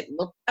make it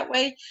look that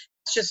way,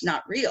 it's just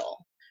not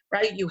real,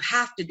 right? You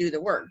have to do the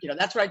work.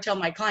 That's what I tell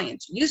my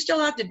clients. You still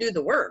have to do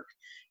the work.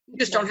 You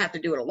just don't have to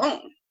do it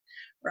alone,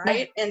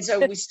 right? And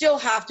so we still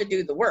have to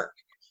do the work.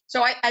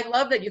 So I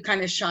love that you're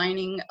kind of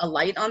shining a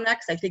light on that,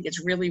 because I think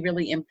it's really,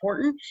 really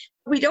important.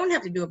 We don't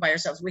have to do it by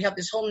ourselves. We have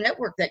this whole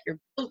network that you're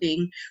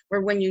building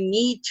where when you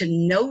need to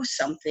know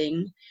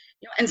something,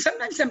 and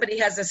sometimes somebody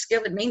has a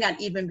skill, it may not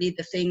even be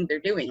the thing they're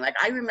doing. Like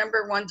I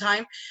remember one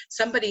time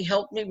somebody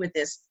helped me with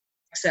this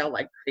Excel,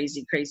 like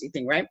crazy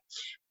thing, right?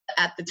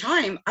 At the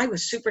time, I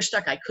was super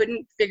stuck. I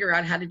couldn't figure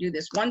out how to do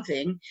this one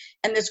thing.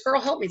 And this girl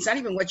helped me. It's not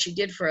even what she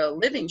did for a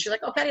living. She's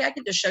like, oh, Patty, I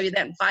can just show you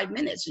that in 5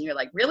 minutes. And you're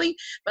like, really?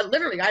 But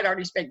literally, I'd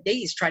already spent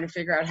days trying to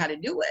figure out how to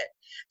do it.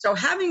 So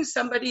having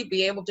somebody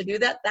be able to do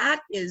that,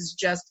 that is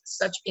just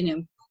such an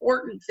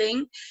important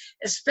thing,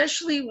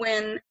 especially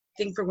when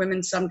I think for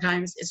women,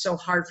 sometimes it's so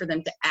hard for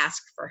them to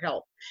ask for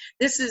help.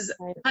 This is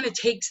kind of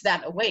takes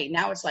that away.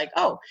 Now it's like,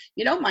 oh,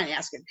 you don't mind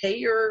asking, pay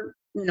your,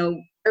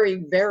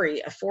 very,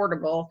 very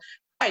affordable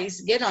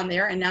price, get on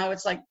there. And now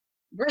it's like,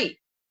 great,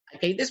 I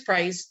paid this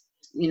price,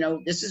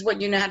 this is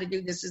what you know how to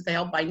do. This is the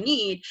help I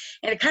need.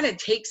 And it kind of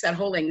takes that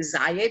whole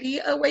anxiety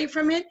away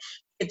from it.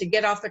 To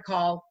get off the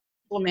call,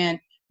 implement,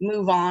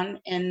 move on.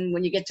 And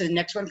when you get to the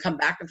next one, come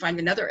back and find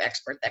another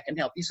expert that can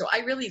help you. So I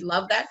really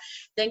love that.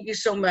 Thank you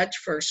so much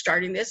for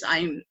starting this.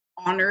 I'm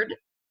honored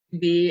to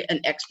be an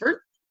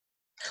expert.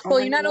 Well,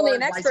 you're not only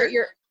an expert,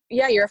 you're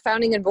a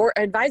founding and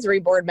advisory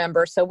board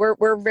member. So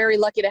we're very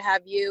lucky to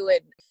have you.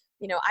 And,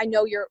 I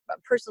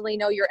personally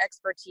know your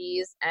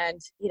expertise, and,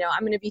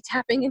 I'm going to be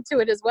tapping into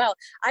it as well.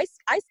 I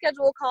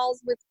schedule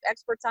calls with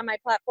experts on my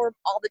platform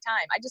all the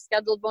time. I just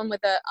scheduled one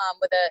with a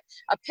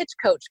pitch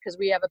coach because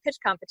we have a pitch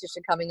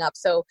competition coming up.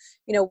 So,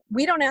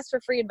 we don't ask for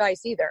free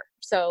advice either.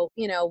 So,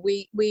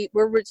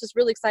 we're just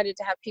really excited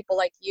to have people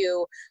like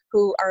you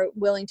who are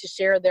willing to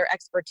share their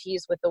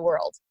expertise with the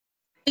world.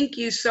 Thank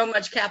you so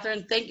much,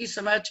 Catherine. Thank you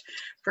so much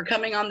for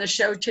coming on the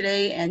show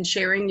today and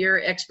sharing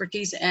your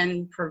expertise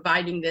and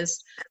providing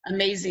this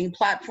amazing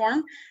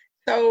platform.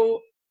 So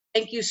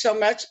thank you so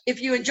much.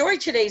 If you enjoyed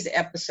today's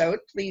episode,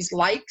 please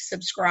like,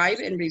 subscribe,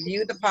 and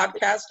review the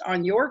podcast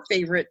on your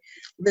favorite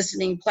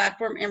listening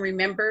platform. And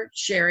remember,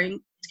 sharing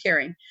is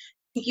caring.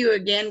 Thank you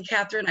again,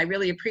 Catherine. I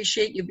really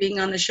appreciate you being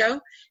on the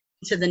show.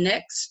 To the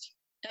next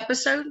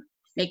episode,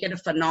 make it a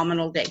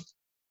phenomenal day.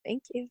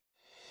 Thank you.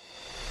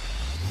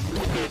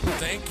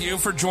 Thank you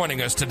for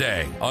joining us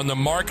today on the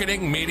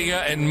Marketing, Media,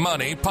 and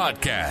Money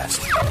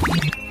podcast.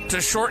 To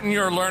shorten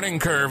your learning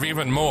curve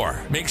even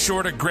more, make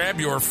sure to grab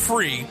your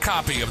free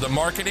copy of the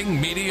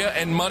Marketing, Media,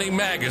 and Money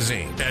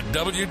magazine at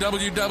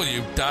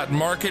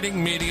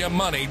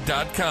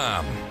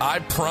www.marketingmediamoney.com. I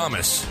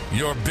promise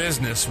your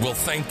business will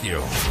thank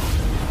you.